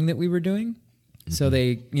moving that we were doing. Mm-hmm. So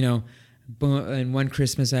they, and one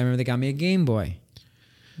Christmas I remember they got me a Game Boy,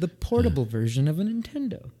 the portable version of a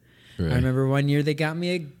Nintendo. Right. I remember one year they got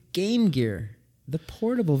me a Game Gear, the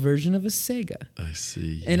portable version of a Sega. I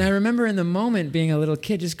see. And I remember in the moment being a little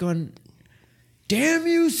kid just going, "Damn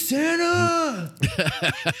you, Santa!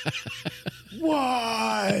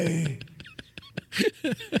 Why?"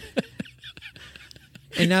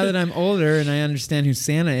 And now that I'm older and I understand who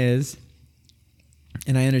Santa is,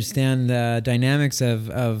 and I understand the dynamics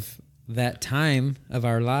of that time of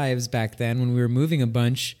our lives back then when we were moving a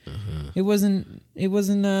bunch, it wasn't it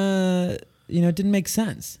didn't make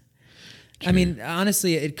sense. True. I mean,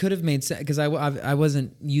 honestly, it could have made sense because I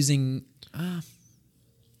wasn't using.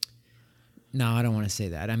 No, I don't want to say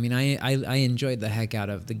that. I mean, I enjoyed the heck out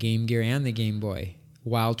of the Game Gear and the Game Boy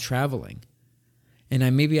while traveling,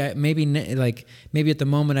 and maybe at the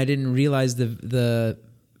moment I didn't realize the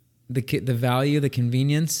value, the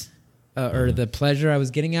convenience, or the pleasure I was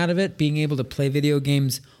getting out of it, being able to play video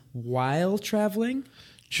games while traveling,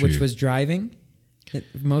 True. Which was driving,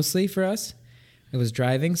 mostly for us. It was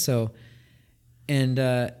driving, so, and,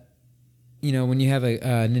 when you have a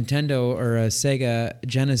Nintendo or a Sega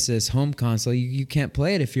Genesis home console, you can't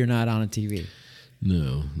play it if you're not on a TV.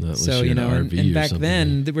 No, not unless so, you're in an RV and back or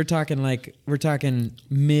something. then, we're talking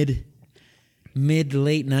mid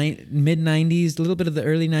 90s, a little bit of the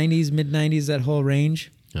early 90s, mid 90s, that whole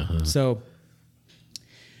range. Uh-huh.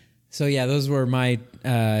 So yeah, those were my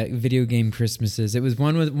video game Christmases. It was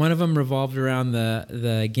one of them revolved around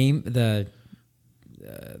the Game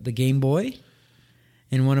Boy,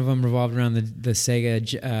 and one of them revolved around the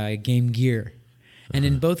Sega Game Gear. And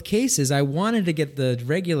in both cases, I wanted to get the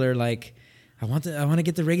regular, I want to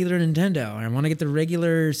get the regular Nintendo, or I want to get the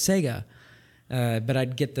regular Sega. But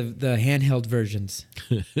I'd get the handheld versions.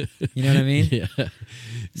 You know what I mean? Yeah.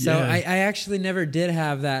 So yeah. I actually never did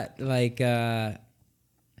have that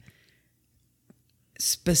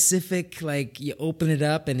specific, you open it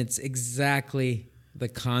up and it's exactly the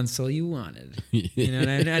console you wanted. You know,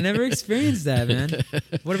 and I never experienced that, man.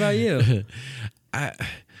 What about you?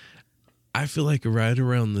 I feel like right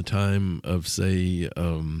around the time of, say,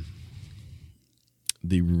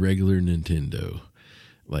 the regular Nintendo,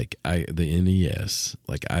 the NES,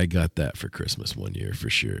 I got that for Christmas one year for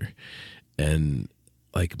sure. And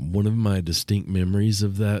one of my distinct memories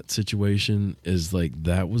of that situation is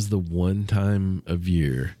that was the one time of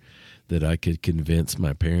year that I could convince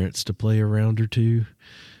my parents to play a round or two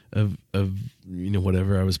of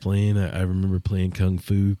whatever I was playing. I remember playing Kung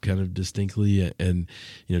Fu kind of distinctly, and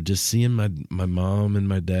just seeing my mom and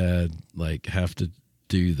my dad have to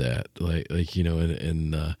do that,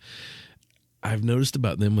 and I've noticed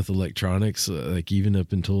about them with electronics, even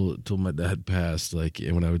up until my dad passed,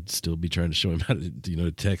 and when I would still be trying to show him how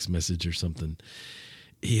to, text message or something,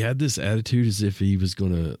 he had this attitude as if he was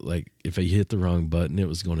going to, if he hit the wrong button, it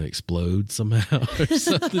was going to explode somehow or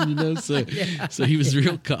something, So, yeah, so he was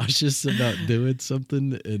real cautious about doing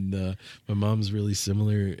something. And my mom's really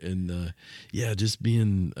similar. And just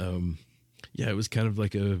being, it was kind of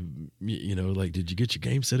like a, did you get your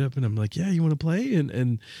game set up? And I'm like, yeah, you want to play?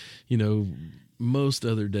 And most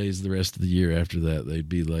other days, the rest of the year after that, they'd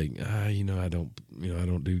be like, I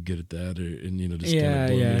don't do good at that, and just kind of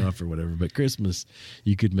blow me off or whatever. But Christmas,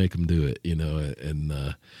 you could make them do it, and I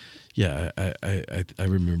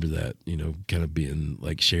remember that, kind of being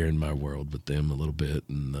sharing my world with them a little bit,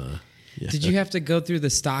 and yeah. Did you have to go through the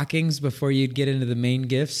stockings before you'd get into the main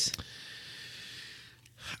gifts?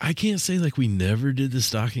 I can't say we never did the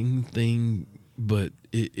stocking thing, but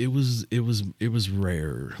it was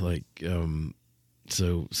rare.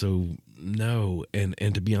 So no,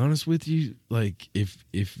 and to be honest with you,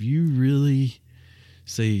 if you really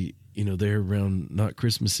say, they're around not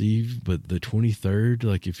Christmas Eve, but the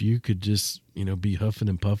 23rd, if you could just, be huffing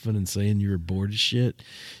and puffing and saying you were bored as shit,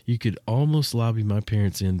 you could almost lobby my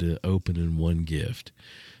parents into opening one gift.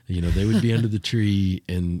 They would be under the tree,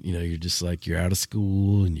 and, you're just you're out of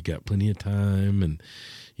school and you got plenty of time, and,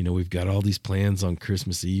 we've got all these plans on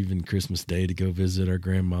Christmas Eve and Christmas Day to go visit our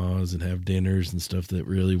grandmas and have dinners and stuff that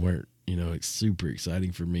really weren't, super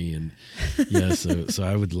exciting for me. And yeah, so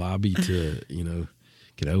I would lobby to,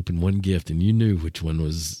 could open one gift and you knew which one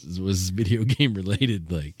was video game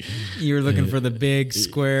related. Like you were looking for the big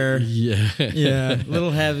square. Yeah. Yeah. A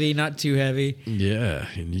little heavy, not too heavy. Yeah.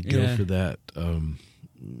 And you go for that.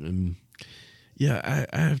 And yeah,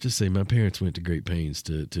 I have to say my parents went to great pains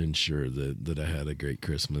to ensure that I had a great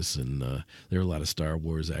Christmas, and there were a lot of Star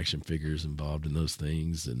Wars action figures involved in those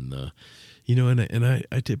things, and you know, and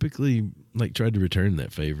I typically like tried to return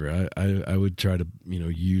that favor. I would try to, you know,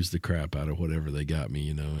 use the crap out of whatever they got me,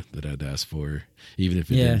 you know, that I'd asked for, even if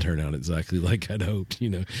it didn't turn out exactly like I'd hoped, you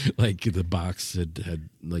know, like the box had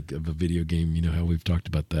like of a video game, you know, how we've talked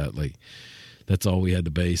about that, like that's all we had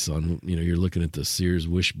to base on. You know, you're looking at the Sears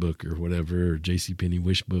wish book or whatever, or JCPenney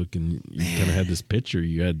wish book, and you kind of had this picture.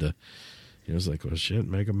 You had to, you know, it's like, well, shit,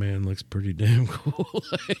 Mega Man looks pretty damn cool.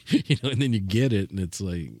 You know, and then you get it, and it's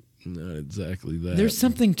like, not exactly that. There's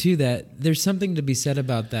something to that. There's something to be said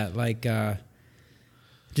about that. Like,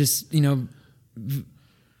 just, you know,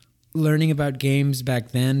 learning about games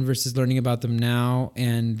back then versus learning about them now,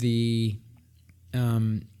 and the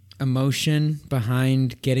emotion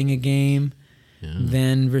behind getting a game. Yeah.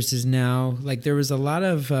 Then versus now. Like there was a lot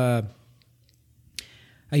of, you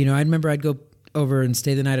know, I remember I'd go over and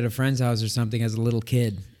stay the night at a friend's house or something as a little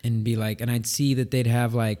kid and be like, and I'd see that they'd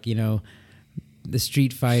have like, you know, the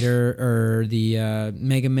Street Fighter or the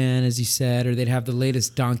Mega Man, as you said, or they'd have the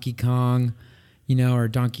latest Donkey Kong, you know, or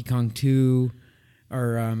Donkey Kong 2,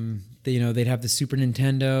 or, you know, they'd have the Super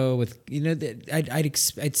Nintendo with, you know,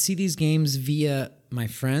 I'd see these games via my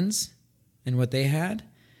friends and what they had.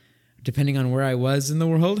 Depending on where I was in the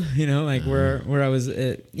world, you know, like where I was,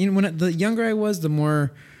 you know, when the younger I was, the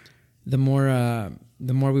more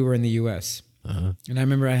we were in the U.S. And I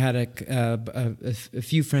remember I had a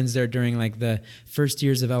few friends there during like the first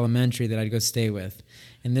years of elementary that I'd go stay with,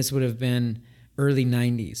 and this would have been early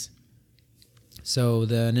 '90s. So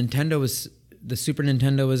the Super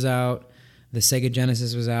Nintendo was out, the Sega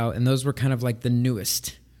Genesis was out, and those were kind of like the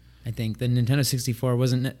newest. I think the Nintendo 64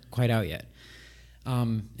 wasn't quite out yet.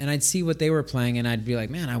 And I'd see what they were playing, and I'd be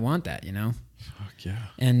like, "Man, I want that," you know. Fuck yeah.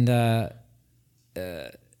 And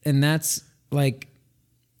that's like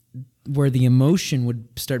where the emotion would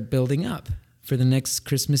start building up for the next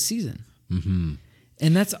Christmas season. Mm-hmm.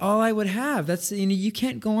 And that's all I would have. That's, you know, you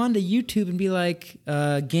can't go on to YouTube and be like,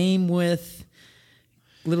 game with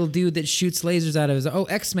little dude that shoots lasers out of his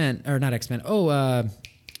X-Men, or not X-Men.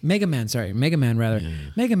 Mega Man, rather. Yeah.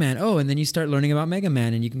 Mega Man. Oh, and then you start learning about Mega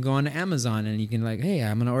Man, and you can go on to Amazon, and you can like, hey,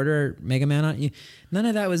 I'm going to order Mega Man on you. None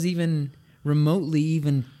of that was even remotely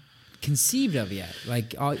even conceived of yet.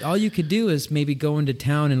 Like all you could do is maybe go into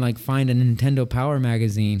town and like find a Nintendo Power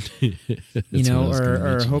magazine, you know,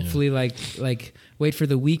 or hopefully like wait for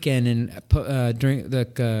the weekend and during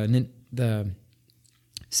the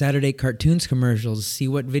Saturday cartoons commercials, see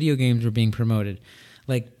what video games were being promoted.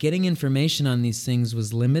 Like getting information on these things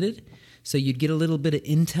was limited, so you'd get a little bit of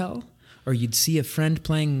intel, or you'd see a friend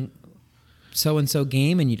playing so-and-so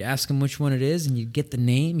game and you'd ask them which one it is, and you'd get the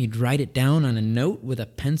name, you'd write it down on a note with a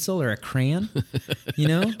pencil or a crayon, you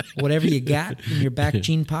know, whatever you got in your back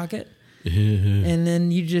jean pocket. And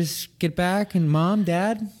then you just get back and Mom,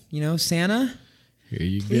 Dad, you know, Santa, here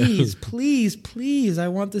you go. Please, I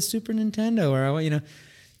want the Super Nintendo, or I want, you know.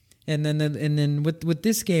 And then with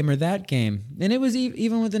this game or that game, and it was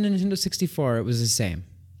even with the Nintendo 64, it was the same.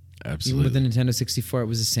 Absolutely. Even with the Nintendo 64, it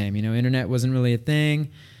was the same. You know, internet wasn't really a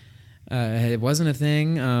thing. It wasn't a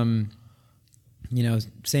thing. You know,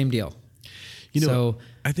 same deal. You know,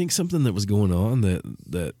 I think something that was going on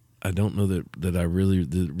that I don't know that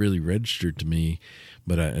really registered to me,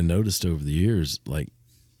 but I noticed over the years, like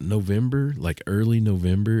November, like early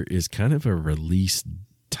November is kind of a release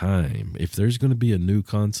time. If there's going to be a new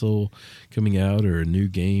console coming out or a new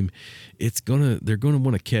game, they're going to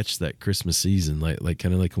want to catch that Christmas season, like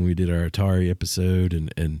kind of like when we did our Atari episode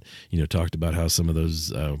and you know, talked about how some of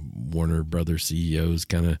those Warner Brothers CEOs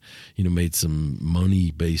kind of, you know, made some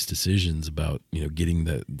money based decisions about, you know, getting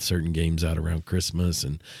the certain games out around Christmas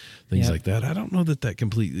and things like that. I don't know that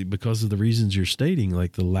completely, because of the reasons you're stating,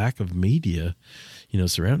 like the lack of media, you know,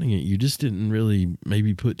 surrounding it, you just didn't really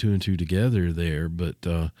maybe put two and two together there. But,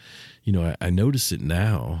 you know, I notice it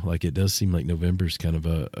now. Like it does seem like November's kind of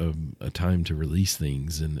a time to release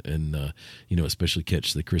things and you know, especially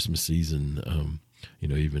catch the Christmas season, you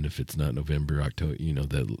know, even if it's not November, October, you know,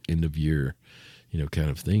 that end of year, you know, kind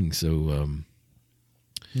of thing. So,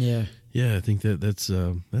 yeah, I think that's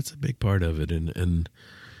a big part of it. And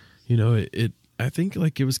you know, I think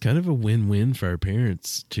like it was kind of a win-win for our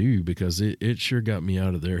parents too, because it sure got me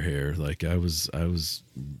out of their hair. Like I was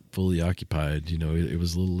fully occupied, you know, it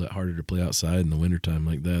was a little harder to play outside in the wintertime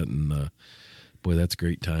like that. And, boy, that's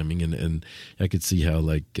great timing. And I could see how,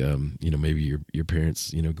 like, maybe your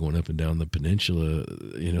parents, going up and down the peninsula,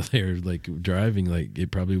 they're like driving, like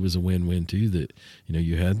it probably was a win-win too, that,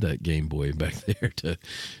 you had that Game Boy back there to,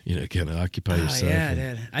 kind of occupy yourself. Yeah,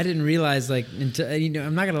 dude. I didn't realize, like, until,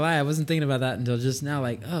 I'm not going to lie, I wasn't thinking about that until just now.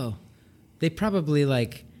 Like, oh, they probably,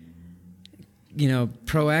 like,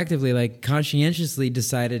 proactively, like, conscientiously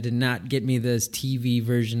decided to not get me this TV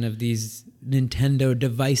version of these Nintendo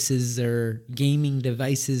devices or gaming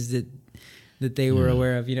devices that they were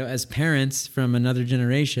aware of. As parents from another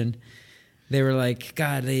generation, they were like,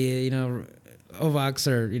 God, they, Ovox,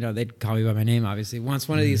 or, they'd call me by my name, obviously, wants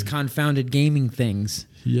one of these confounded gaming things.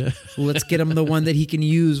 Yeah. Let's get him the one that he can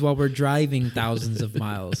use while we're driving thousands of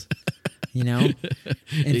miles. And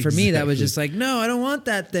for me, that was just like, no, I don't want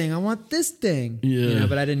that thing. I want this thing. Yeah.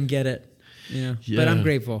 But I didn't get it. Yeah. But I'm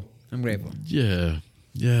grateful. Yeah.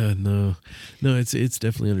 Yeah, no, it's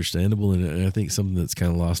definitely understandable, and I think something that's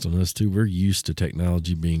kind of lost on us too. We're used to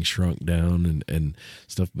technology being shrunk down and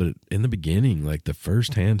stuff, but in the beginning, like the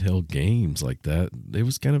first handheld games like that, it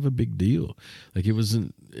was kind of a big deal. Like it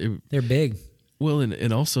wasn't. They're big. Well,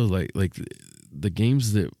 and also like the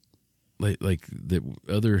games that like that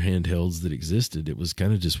other handhelds that existed, it was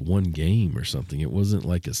kind of just one game or something. It wasn't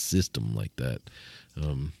like a system like that.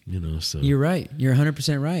 So you're right. You're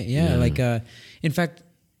 100% right. Yeah. Like, in fact,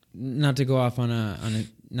 not to go off on a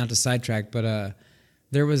not to sidetrack, but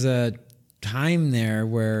there was a time there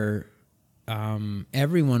where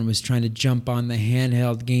everyone was trying to jump on the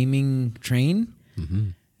handheld gaming train. Mm-hmm.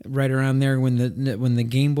 Right around there when the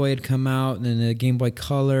Game Boy had come out, and then the Game Boy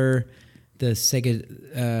Color, the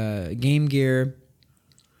Sega Game Gear.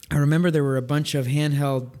 I remember there were a bunch of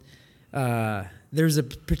handheld. There's a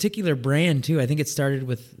particular brand too. I think it started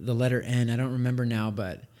with the letter N. I don't remember now,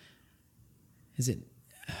 but is it?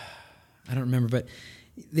 I don't remember, but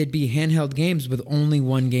they'd be handheld games with only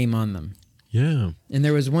one game on them. Yeah. And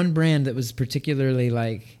there was one brand that was particularly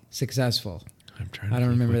like successful. I'm trying to I don't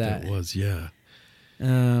remember what that. that was. Yeah.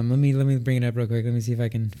 Let me bring it up real quick. Let me see if I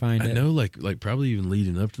can find it. I know, like probably even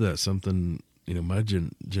leading up to that, something my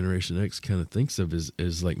Generation X kind of thinks of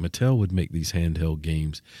is like Mattel would make these handheld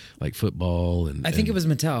games like football and I think it was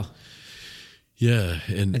Mattel. Yeah,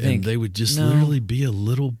 and they would just literally be a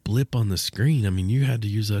little blip on the screen. I mean, you had to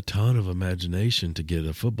use a ton of imagination to get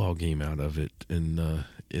a football game out of it, and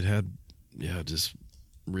it had just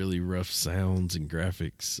really rough sounds and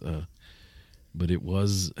graphics. But it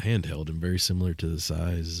was handheld and very similar to the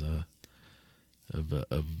size of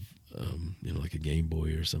like a Game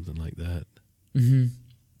Boy or something like that. Mm-hmm.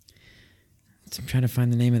 So I'm trying to find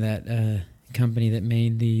the name of that company that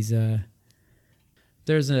made these. There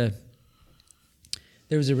was a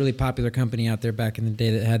really popular company out there back in the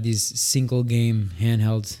day that had these single game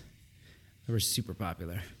handhelds that were super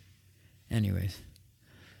popular. Anyways.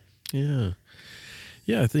 Yeah.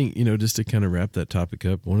 Yeah, I think, just to kind of wrap that topic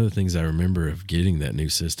up, one of the things I remember of getting that new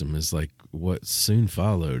system is like what soon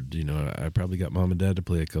followed. I probably got mom and dad to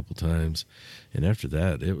play a couple times. And after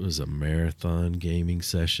that, it was a marathon gaming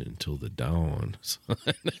session till the dawn. So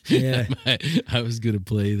yeah. I was going to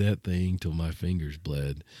play that thing till my fingers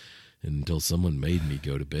bled until someone made me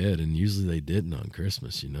go to bed. And usually they didn't on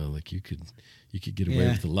Christmas, like you could get away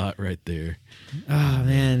with a lot right there. Oh,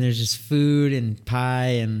 man, there's just food and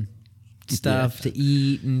pie and stuff to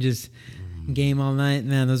eat and just game all night.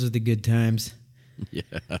 Man, those are the good times. Yeah.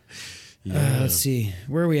 Let's see.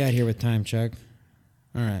 Where are we at here with time, Chuck?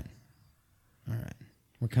 All right.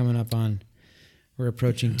 We're coming up on, we're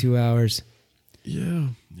approaching 2 hours. Yeah.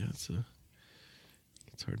 It's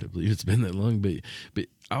hard to believe it's been that long, but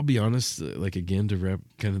I'll be honest, like again, to wrap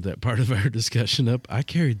kind of that part of our discussion up, I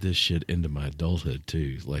carried this shit into my adulthood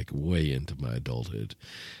too, like way into my adulthood.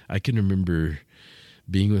 I can remember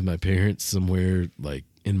being with my parents somewhere like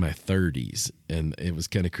in my 30s, and it was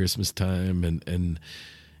kind of Christmas time, and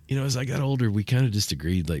as I got older, we kind of just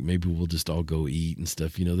agreed like maybe we'll just all go eat and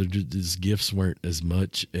stuff. These gifts weren't as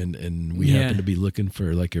much, and we happened to be looking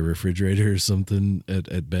for like a refrigerator or something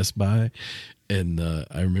at Best Buy, and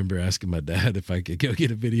I remember asking my dad if I could go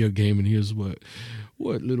get a video game, and he was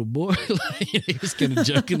what little boy? He was kind of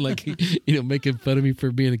joking, like making fun of me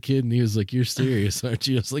for being a kid, and he was like, "You're serious, aren't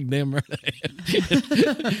you?" I was like, "Damn right I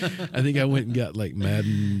am." I think I went and got like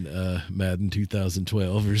Madden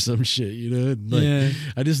 2012 or some shit,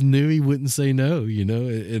 I just knew he wouldn't say no,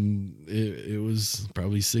 and it was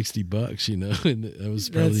probably $60, and that was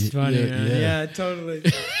probably that's funny. Yeah, totally.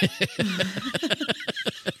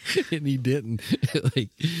 And he didn't,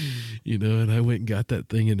 and I went and got that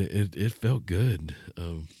thing, and it felt good,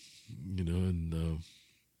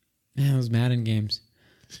 Yeah, those Madden games.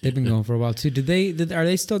 They've been going for a while too. Are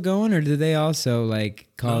they still going, or do they also like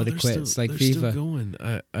call it quits like they're FIFA? Still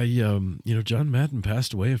going. John Madden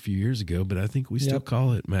passed away a few years ago, but I think we still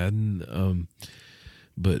call it Madden.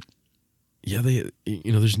 But yeah,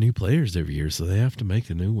 there's new players every year, so they have to make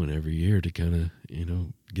a new one every year to kind of,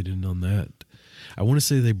 get in on that. I want to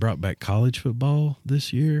say they brought back college football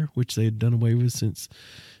this year, which they had done away with since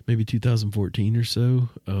maybe 2014 or so.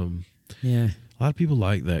 Yeah. A lot of people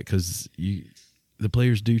like that because the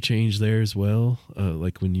players do change there as well.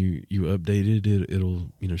 Like when you update it,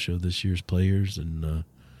 it'll show this year's players and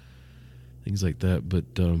things like that. But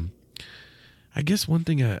I guess one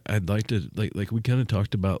thing I'd like to like we kind of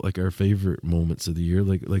talked about like our favorite moments of the year.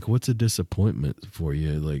 Like what's a disappointment for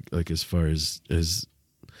you? Like as far as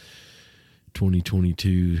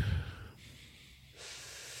 2022.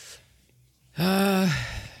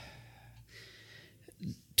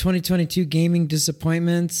 2022 gaming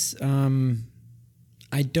disappointments.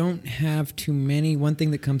 I don't have too many. One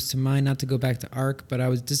thing that comes to mind, not to go back to Ark, but I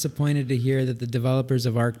was disappointed to hear that the developers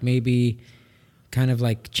of Ark may be kind of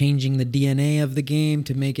like changing the DNA of the game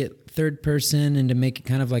to make it third person and to make it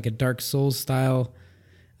kind of like a Dark Souls style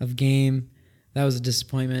of game. That was a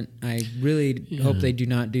disappointment. I really hope they do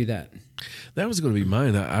not do that. That was going to be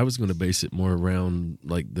mine. I was going to base it more around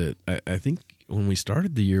like that. I think when we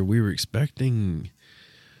started the year, we were expecting...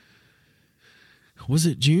 Was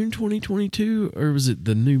it June 2022 or was it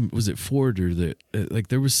was it Ford or that like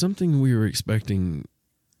there was something we were expecting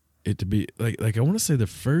it to be like I want to say the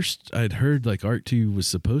first I'd heard like Ark 2 was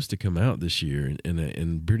supposed to come out this year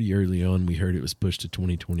and pretty early on we heard it was pushed to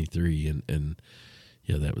 2023 and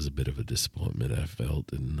yeah, that was a bit of a disappointment I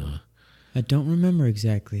felt and I don't remember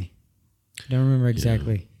exactly.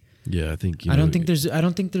 Yeah, I think I don't think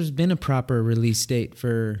there's been a proper release date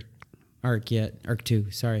for Ark yet. Ark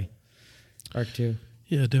 2, sorry. Ark 2.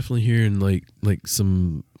 Yeah, definitely hearing like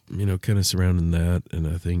some, kind of surrounding that. And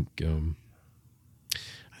I think, I don't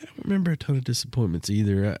remember a ton of disappointments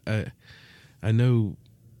either. I know,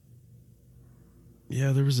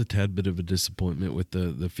 yeah, there was a tad bit of a disappointment with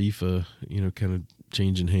the FIFA, kind of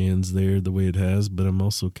changing hands there the way it has, but I'm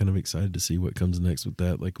also kind of excited to see what comes next with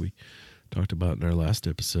that. Like we talked about in our last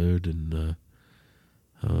episode. And,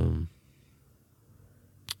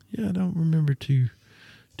 yeah, I don't remember too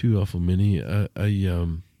awful many. Yeah,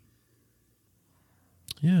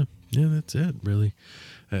 that's it, really.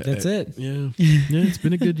 That's it. Yeah, it's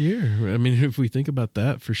been a good year. I mean, if we think about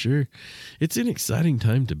that, for sure. It's an exciting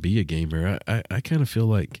time to be a gamer. I kind of feel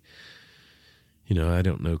like, I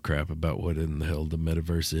don't know crap about what in the hell the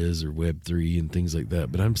metaverse is or Web3 and things like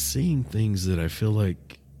that, but I'm seeing things that I feel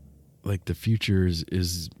like the future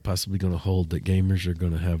is possibly going to hold that gamers are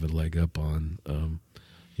going to have a leg up on.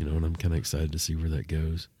 And I'm kind of excited to see where that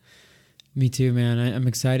goes. Me too, man. I'm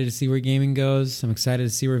excited to see where gaming goes. I'm excited to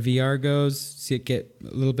see where VR goes, see it get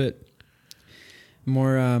a little bit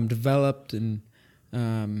more developed and,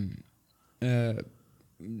 I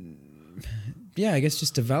guess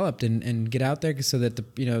just developed and get out there so that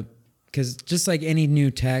because just like any new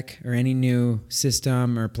tech or any new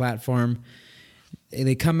system or platform,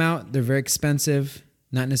 they come out, they're very expensive,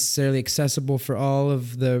 not necessarily accessible for all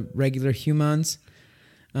of the regular humans.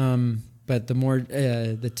 But the more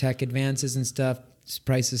the tech advances and stuff,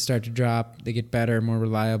 prices start to drop. They get better, more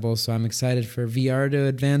reliable. So I'm excited for VR to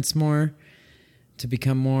advance more, to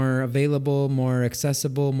become more available, more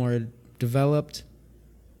accessible, more developed.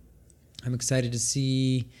 I'm excited to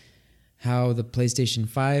see how the PlayStation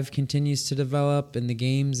 5 continues to develop and the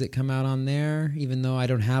games that come out on there, even though I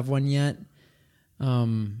don't have one yet.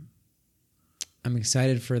 I'm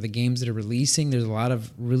excited for the games that are releasing. There's a lot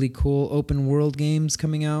of really cool open world games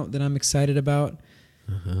coming out that I'm excited about.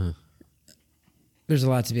 Uh-huh. There's a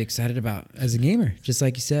lot to be excited about as a gamer, just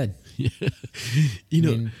like you said. Yeah.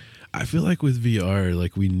 I feel like with VR,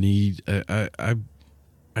 like we need,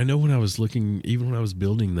 I know when I was looking, even when I was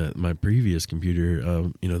building my previous computer,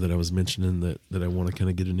 that I was mentioning that I want to kind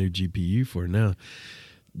of get a new GPU for now.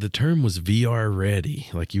 The term was VR ready.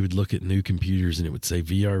 Like you would look at new computers and it would say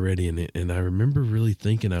VR ready. And I remember really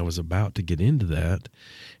thinking I was about to get into that.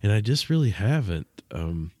 And I just really haven't.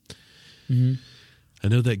 Mm-hmm. I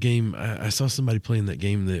know that game. I saw somebody playing that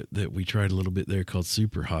game that we tried a little bit there called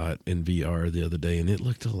Super Hot in VR the other day. And it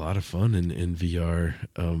looked a lot of fun in VR.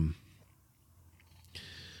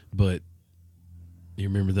 But you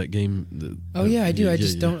remember that game? Yeah, I do. I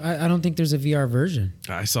don't think there's a VR version.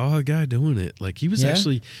 I saw a guy doing it. Like he was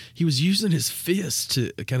he was using his fist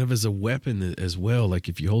to kind of as a weapon as well. Like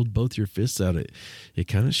if you hold both your fists out, it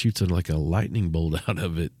kind of shoots like a lightning bolt out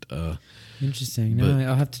of it. Interesting. No,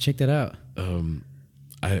 I'll have to check that out.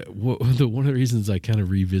 one of the reasons I kind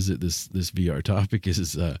of revisit this VR topic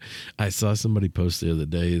is I saw somebody post the other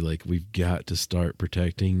day, like, we've got to start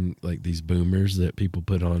protecting like these boomers that people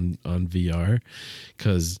put on VR,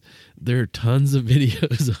 because there are tons of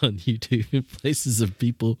videos on YouTube and places of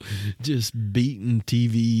people just beating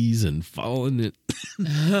TVs and falling it.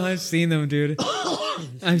 I've seen them, dude.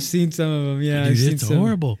 I've seen some of them. Yeah, dude, I've seen it's some.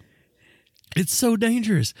 horrible. It's so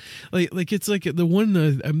dangerous. Like it's like the one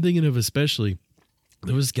I'm thinking of especially.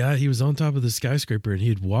 There was a guy, he was on top of the skyscraper and he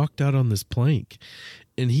had walked out on this plank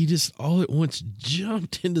and he just all at once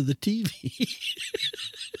jumped into the TV.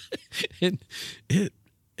 And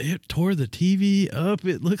it tore the TV up.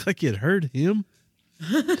 It looked like it hurt him.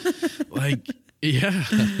 Like, yeah.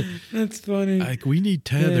 That's funny. Like, we need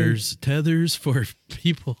tethers for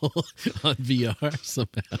people on VR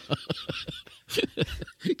somehow.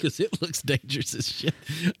 Because it looks dangerous as shit.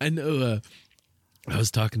 I know I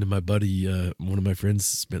was talking to my buddy, one of my friends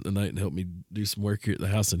spent the night and helped me do some work here at the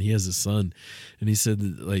house, and he has a son, and he said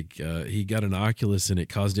that, like, he got an Oculus and it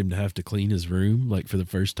caused him to have to clean his room, like, for the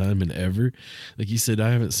first time in ever. Like, he said,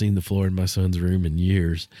 I haven't seen the floor in my son's room in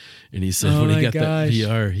years, and he said when he got that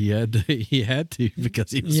VR, he had to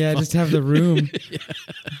because he was just have the room.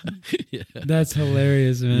 Yeah. That's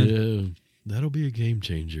hilarious, man. Yeah, that'll be a game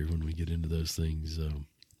changer when we get into those things.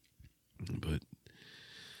 But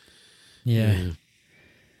yeah.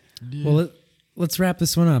 Well, let's wrap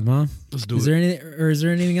this one up, huh? Let's do it. Is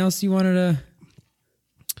there anything else you wanted to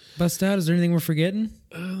bust out? Is there anything we're forgetting?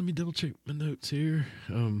 Let me double check my notes here.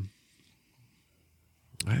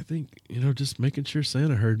 I think, just making sure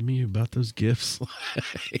Santa heard me about those gifts.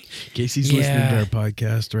 Casey's listening to our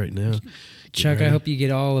podcast right now. Chuck, I hope you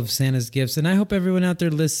get all of Santa's gifts, and I hope everyone out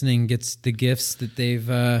there listening gets the gifts that they've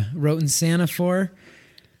wrote in Santa for.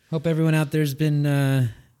 Hope everyone out there's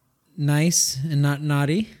been nice and not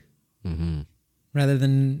naughty. Mm-hmm. Rather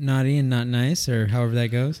than naughty and not nice, or however that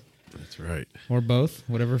goes. That's right. Or both,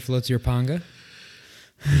 whatever floats your panga.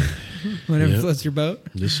 Whatever floats your boat.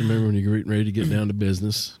 Just remember, when you're getting ready to get down to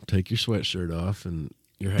business, take your sweatshirt off and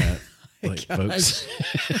your hat, like folks.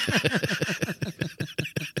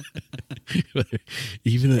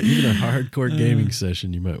 even a hardcore gaming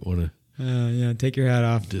session, you might want to. Take your hat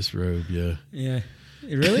off. Disrobe, yeah. Yeah.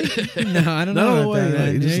 Really? No, I don't know about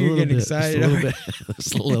that. Just you're getting bit, excited.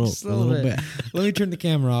 Just a little bit. Let me turn the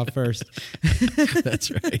camera off first. That's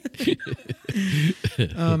right.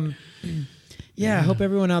 I hope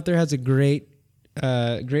everyone out there has a great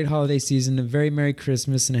holiday season, a very Merry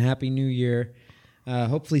Christmas, and a Happy New Year.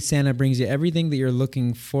 Hopefully Santa brings you everything that you're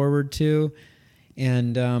looking forward to.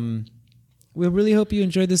 And we really hope you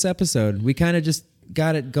enjoyed this episode. We kind of just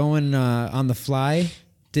got it going on the fly.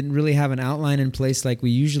 Didn't really have an outline in place like we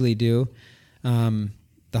usually do. The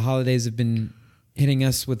holidays have been hitting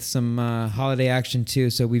us with some holiday action too,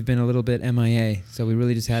 so we've been a little bit MIA. So we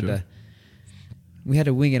really just had to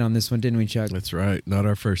wing it on this one, didn't we, Chuck? That's right. Not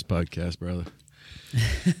our first podcast, brother.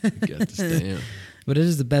 We got this down. But it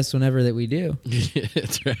is the best one ever that we do. Yeah,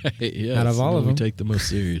 that's right. Yeah, out of all of them, we take the most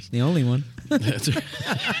serious. The only one. That's right.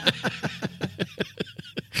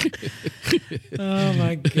 Oh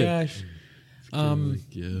my gosh.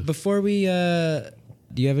 Before we, do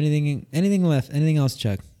you have anything left? Anything else,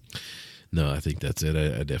 Chuck? No, I think that's it.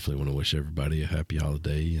 I definitely want to wish everybody a happy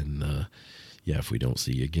holiday, and if we don't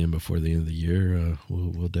see you again before the end of the year,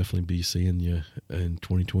 we'll definitely be seeing you in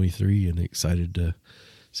 2023, and excited to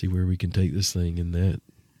see where we can take this thing and that.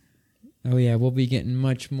 Oh yeah, we'll be getting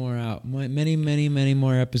much more out. Many, many, many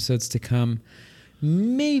more episodes to come.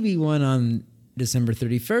 Maybe one on December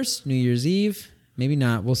 31st, New Year's Eve. Maybe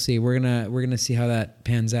not. We'll see. We're gonna see how that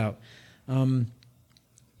pans out.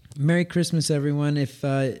 Merry Christmas, everyone. If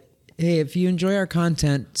you enjoy our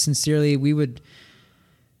content, sincerely, we would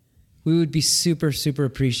be super, super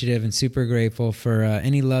appreciative and super grateful for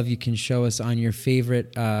any love you can show us on your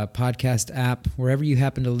favorite podcast app, wherever you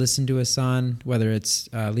happen to listen to us on, whether it's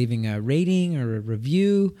leaving a rating or a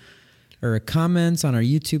review or a comments on our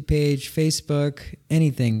YouTube page, Facebook,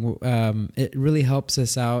 anything. It really helps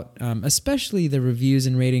us out, especially the reviews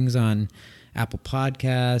and ratings on Apple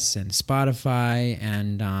Podcasts and Spotify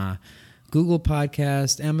and Google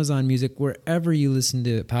Podcasts, Amazon Music, wherever you listen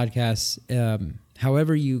to podcasts.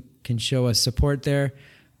 However you can show us support there.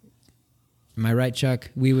 Am I right,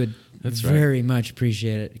 Chuck? We would very much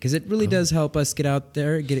appreciate it, because it really does help us get out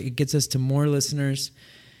there. It gets us to more listeners,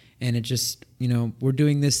 and it just, we're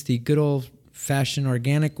doing this the good old-fashioned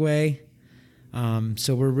organic way.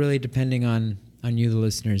 So we're really depending on you, the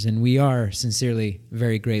listeners, and we are sincerely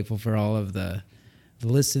very grateful for all of the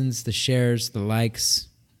listens, the shares, the likes,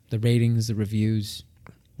 the ratings, the reviews,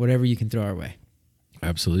 whatever you can throw our way.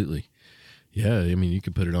 Absolutely. Yeah, I mean, you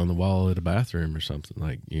could put it on the wall at a bathroom or something.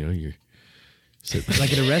 Like, you know, you're sitting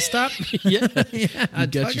Like at a rest stop? yeah. Yeah, You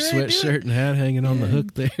got your sweatshirt and hat hanging on the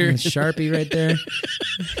hook there. And a Sharpie right there.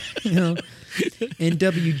 You know,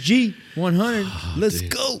 NWG 100. Let's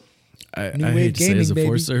dude. go. I New hate wave to say, gaming, as a baby.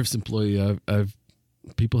 Forest Service employee, I've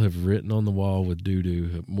people have written on the wall with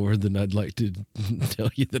doo-doo more than I'd like to tell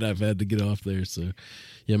you that I've had to get off there. So,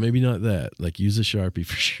 yeah, maybe not that. Like, use a Sharpie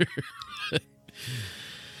for sure.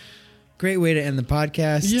 Great way to end the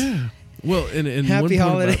podcast. Yeah. Well, and Happy one point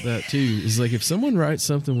holiday. about that, too, is like if someone writes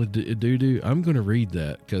something with doo-doo, I'm going to read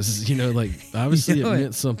that because, you know, like, obviously You know it it.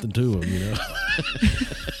 meant something to them, you know?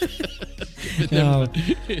 No.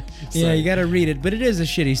 It's Yeah, like- you got to read it, but it is a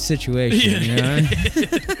shitty situation. You know?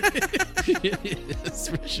 Yes,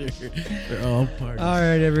 for sure. For all parties. All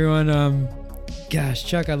right, everyone. Gosh,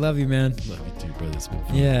 Chuck, I love you, man. Love you too, brother. It's been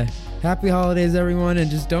fun. Yeah. Happy holidays, everyone.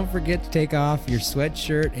 And just don't forget to take off your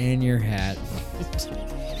sweatshirt and your hat.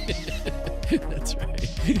 That's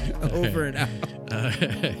right. Over and out. All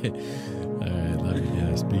right. All right. Love you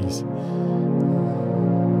guys. Peace.